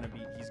monkey's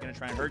he's gonna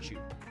try and hurt you.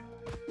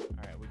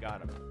 All right, we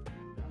got him.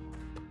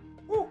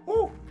 Woo,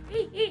 woo.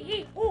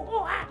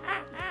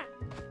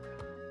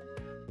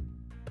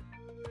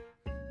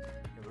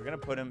 We're gonna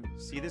put him.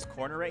 See this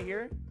corner right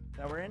here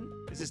that we're in?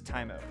 This is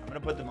timeout. I'm gonna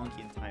put the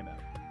monkey in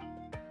timeout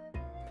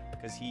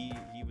because he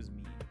was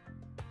mean.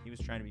 He was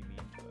trying to be mean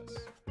to us.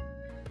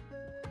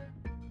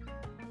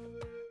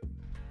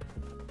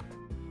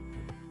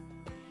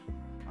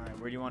 All right,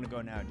 where do you want to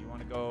go now? Do you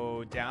want to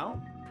go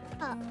down?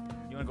 Up.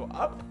 You want to go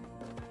up?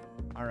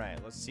 All right,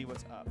 let's see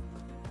what's up.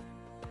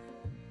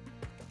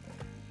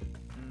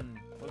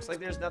 Looks like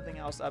there's nothing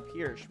else up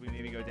here. Should we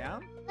maybe go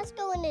down? Let's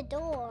go in the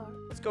door.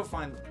 Let's go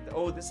find.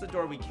 Oh, this is the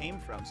door we came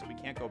from, so we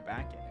can't go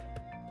back in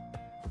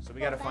it. So we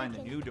Go gotta back find the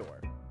in. new door.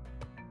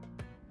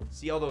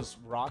 See all those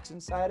rocks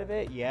inside of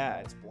it? Yeah,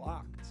 it's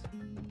blocked.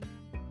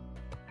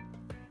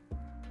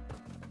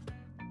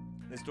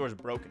 This door's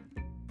broken.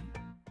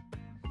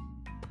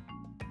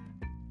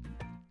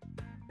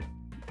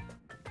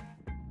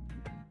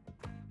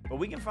 But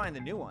we can find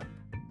the new one.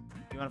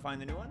 You want to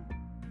find the new one?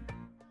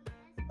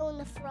 Let's go in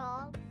the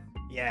frog.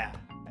 Yeah,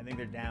 I think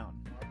they're down.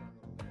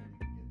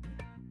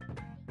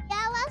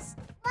 Yeah, let's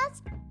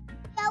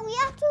yeah, we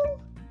have to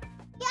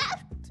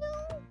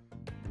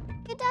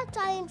get that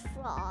giant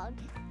frog.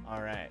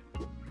 All right.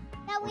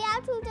 Yeah, we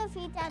have to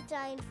defeat that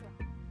giant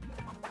frog.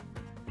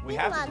 We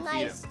He's have to not defeat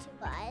nice him.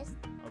 to us.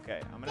 Okay,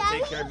 I'm gonna Yeah,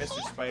 take care of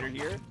Mr. Spider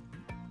here.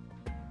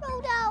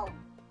 Throw down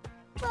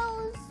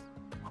Rose.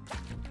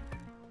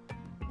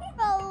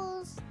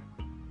 Rose.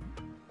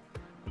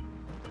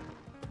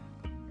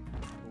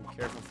 Ooh,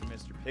 careful for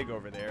Mr. Pig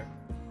over there.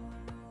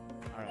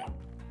 All right.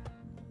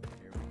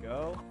 Here we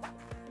go.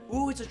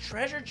 Ooh, it's a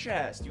treasure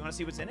chest. Do you want to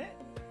see what's in it?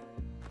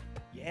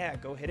 Yeah,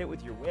 go hit it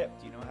with your whip.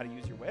 Do you know how to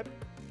use your whip?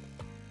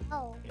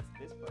 Oh. It's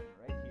this button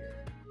right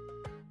here.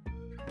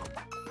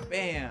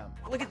 Bam!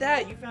 Look at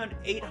that. You found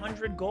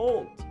 800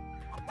 gold.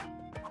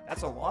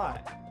 That's a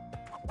lot.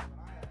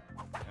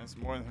 That's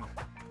more than.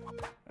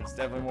 That's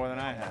definitely more than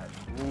I have.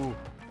 Ooh.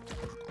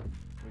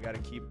 We gotta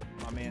keep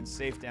my man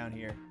safe down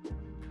here.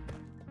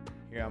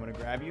 Here, I'm gonna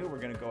grab you. We're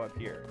gonna go up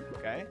here,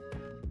 okay?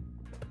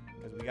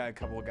 Because we got a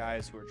couple of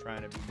guys who are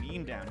trying to be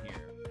mean down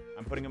here.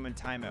 I'm putting them in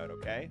timeout,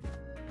 okay?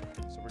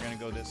 So we're gonna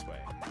go this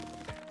way.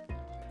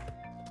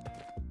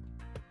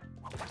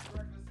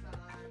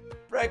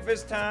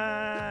 Breakfast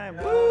time!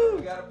 Woo!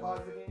 We gotta pause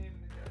the game.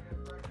 We gotta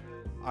get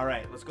breakfast. All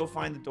right, let's go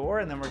find the door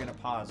and then we're gonna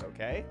pause,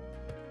 okay?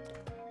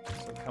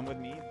 So come with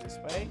me this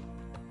way.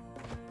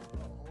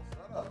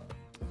 Shut up.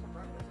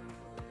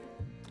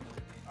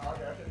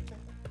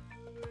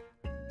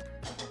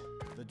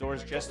 The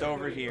door's just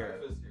over here.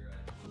 Breakfast here,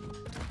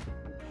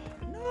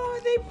 actually. No,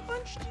 they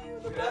punched you. You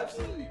could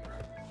absolutely eat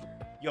breakfast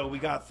here. Yo, we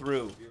got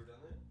through. Have you ever done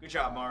that? Good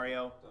job,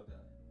 Mario. Don't die.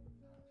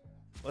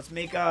 Let's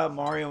make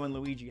Mario and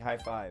Luigi high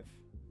five.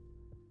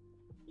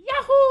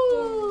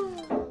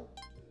 Yahoo!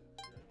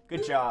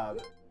 Good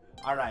job.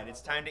 All right,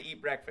 it's time to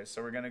eat breakfast.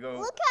 So we're gonna go.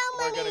 Look how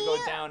We're gonna go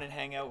many- down and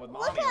hang out with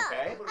Look mommy. how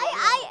Okay.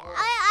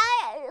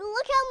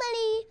 look how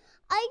many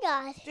I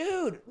got.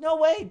 Dude, no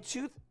way.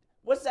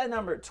 What's that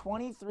number?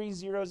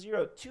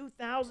 2300.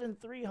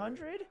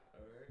 2,300.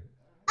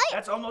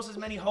 That's almost as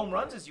many home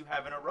runs as you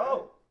have in a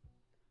row.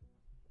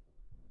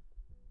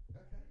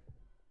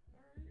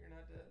 Alright, you're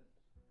not dead.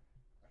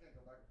 I can't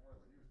go back and forth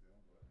like he was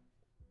doing, but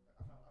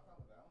I found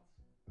the balance.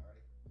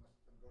 Alrighty.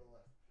 Let's go to the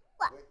left.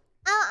 What? Wait.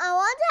 I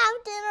want to have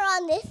dinner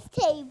on this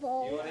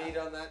table. You want to eat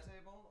on that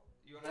table?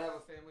 You want to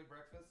have a family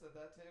breakfast at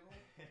that table?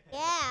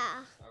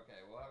 Yeah.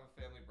 Okay, we'll have a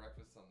family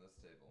breakfast on this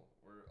table.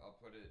 I'll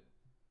put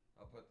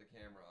the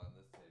camera on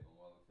this table.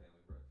 We'll have a family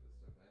breakfast,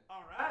 okay?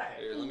 All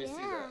right. Here, let me see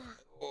that.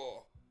 Yeah.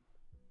 Oh.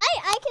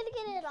 I can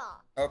get it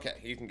off. Okay,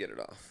 you can get it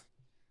off.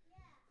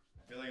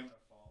 I feel like I'm gonna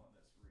fall on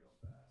this real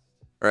fast.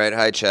 All right,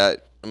 hi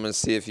chat. I'm gonna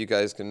see if you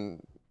guys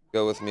can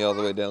go with me all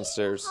the way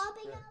downstairs.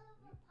 Popping out of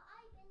a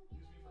pipe and Use me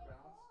for getting it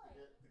balance going. to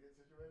get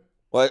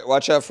situated.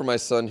 Watch out for my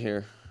son here.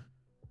 And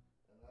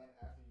then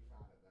after you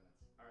found it, then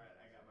it's. All right,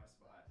 I got my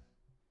spot.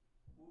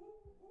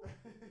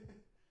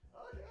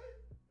 Okay.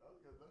 That was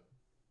good then.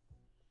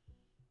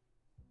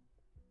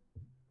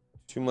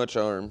 Too much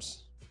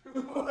arms.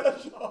 Too much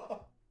arms.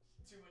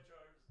 0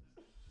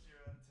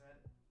 out of 10.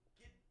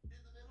 Get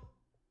in the middle.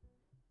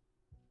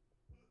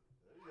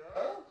 There you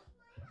go.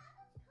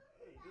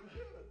 Hey, you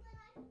did good.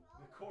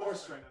 The core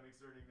strength I'm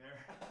exerting there.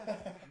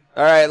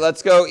 All right,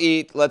 let's go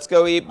eat. Let's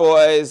go eat,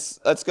 boys.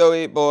 Let's go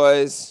eat,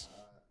 boys.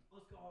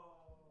 Let's go.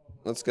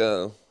 Let's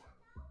go.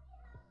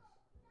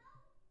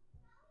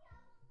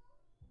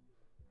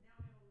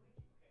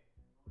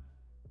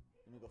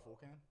 You need the full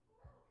can?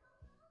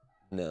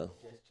 No.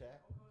 Just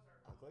chat.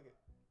 I'll click it.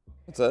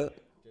 What's that?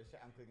 Just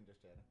chat. I'm clicking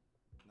just chatting.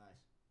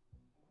 Nice.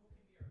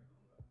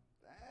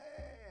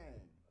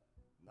 Dang.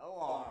 No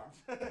arms.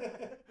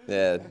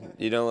 Yeah,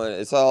 you know what?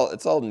 It's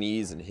all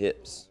knees and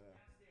hips.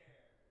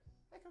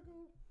 Hey, cuckoo.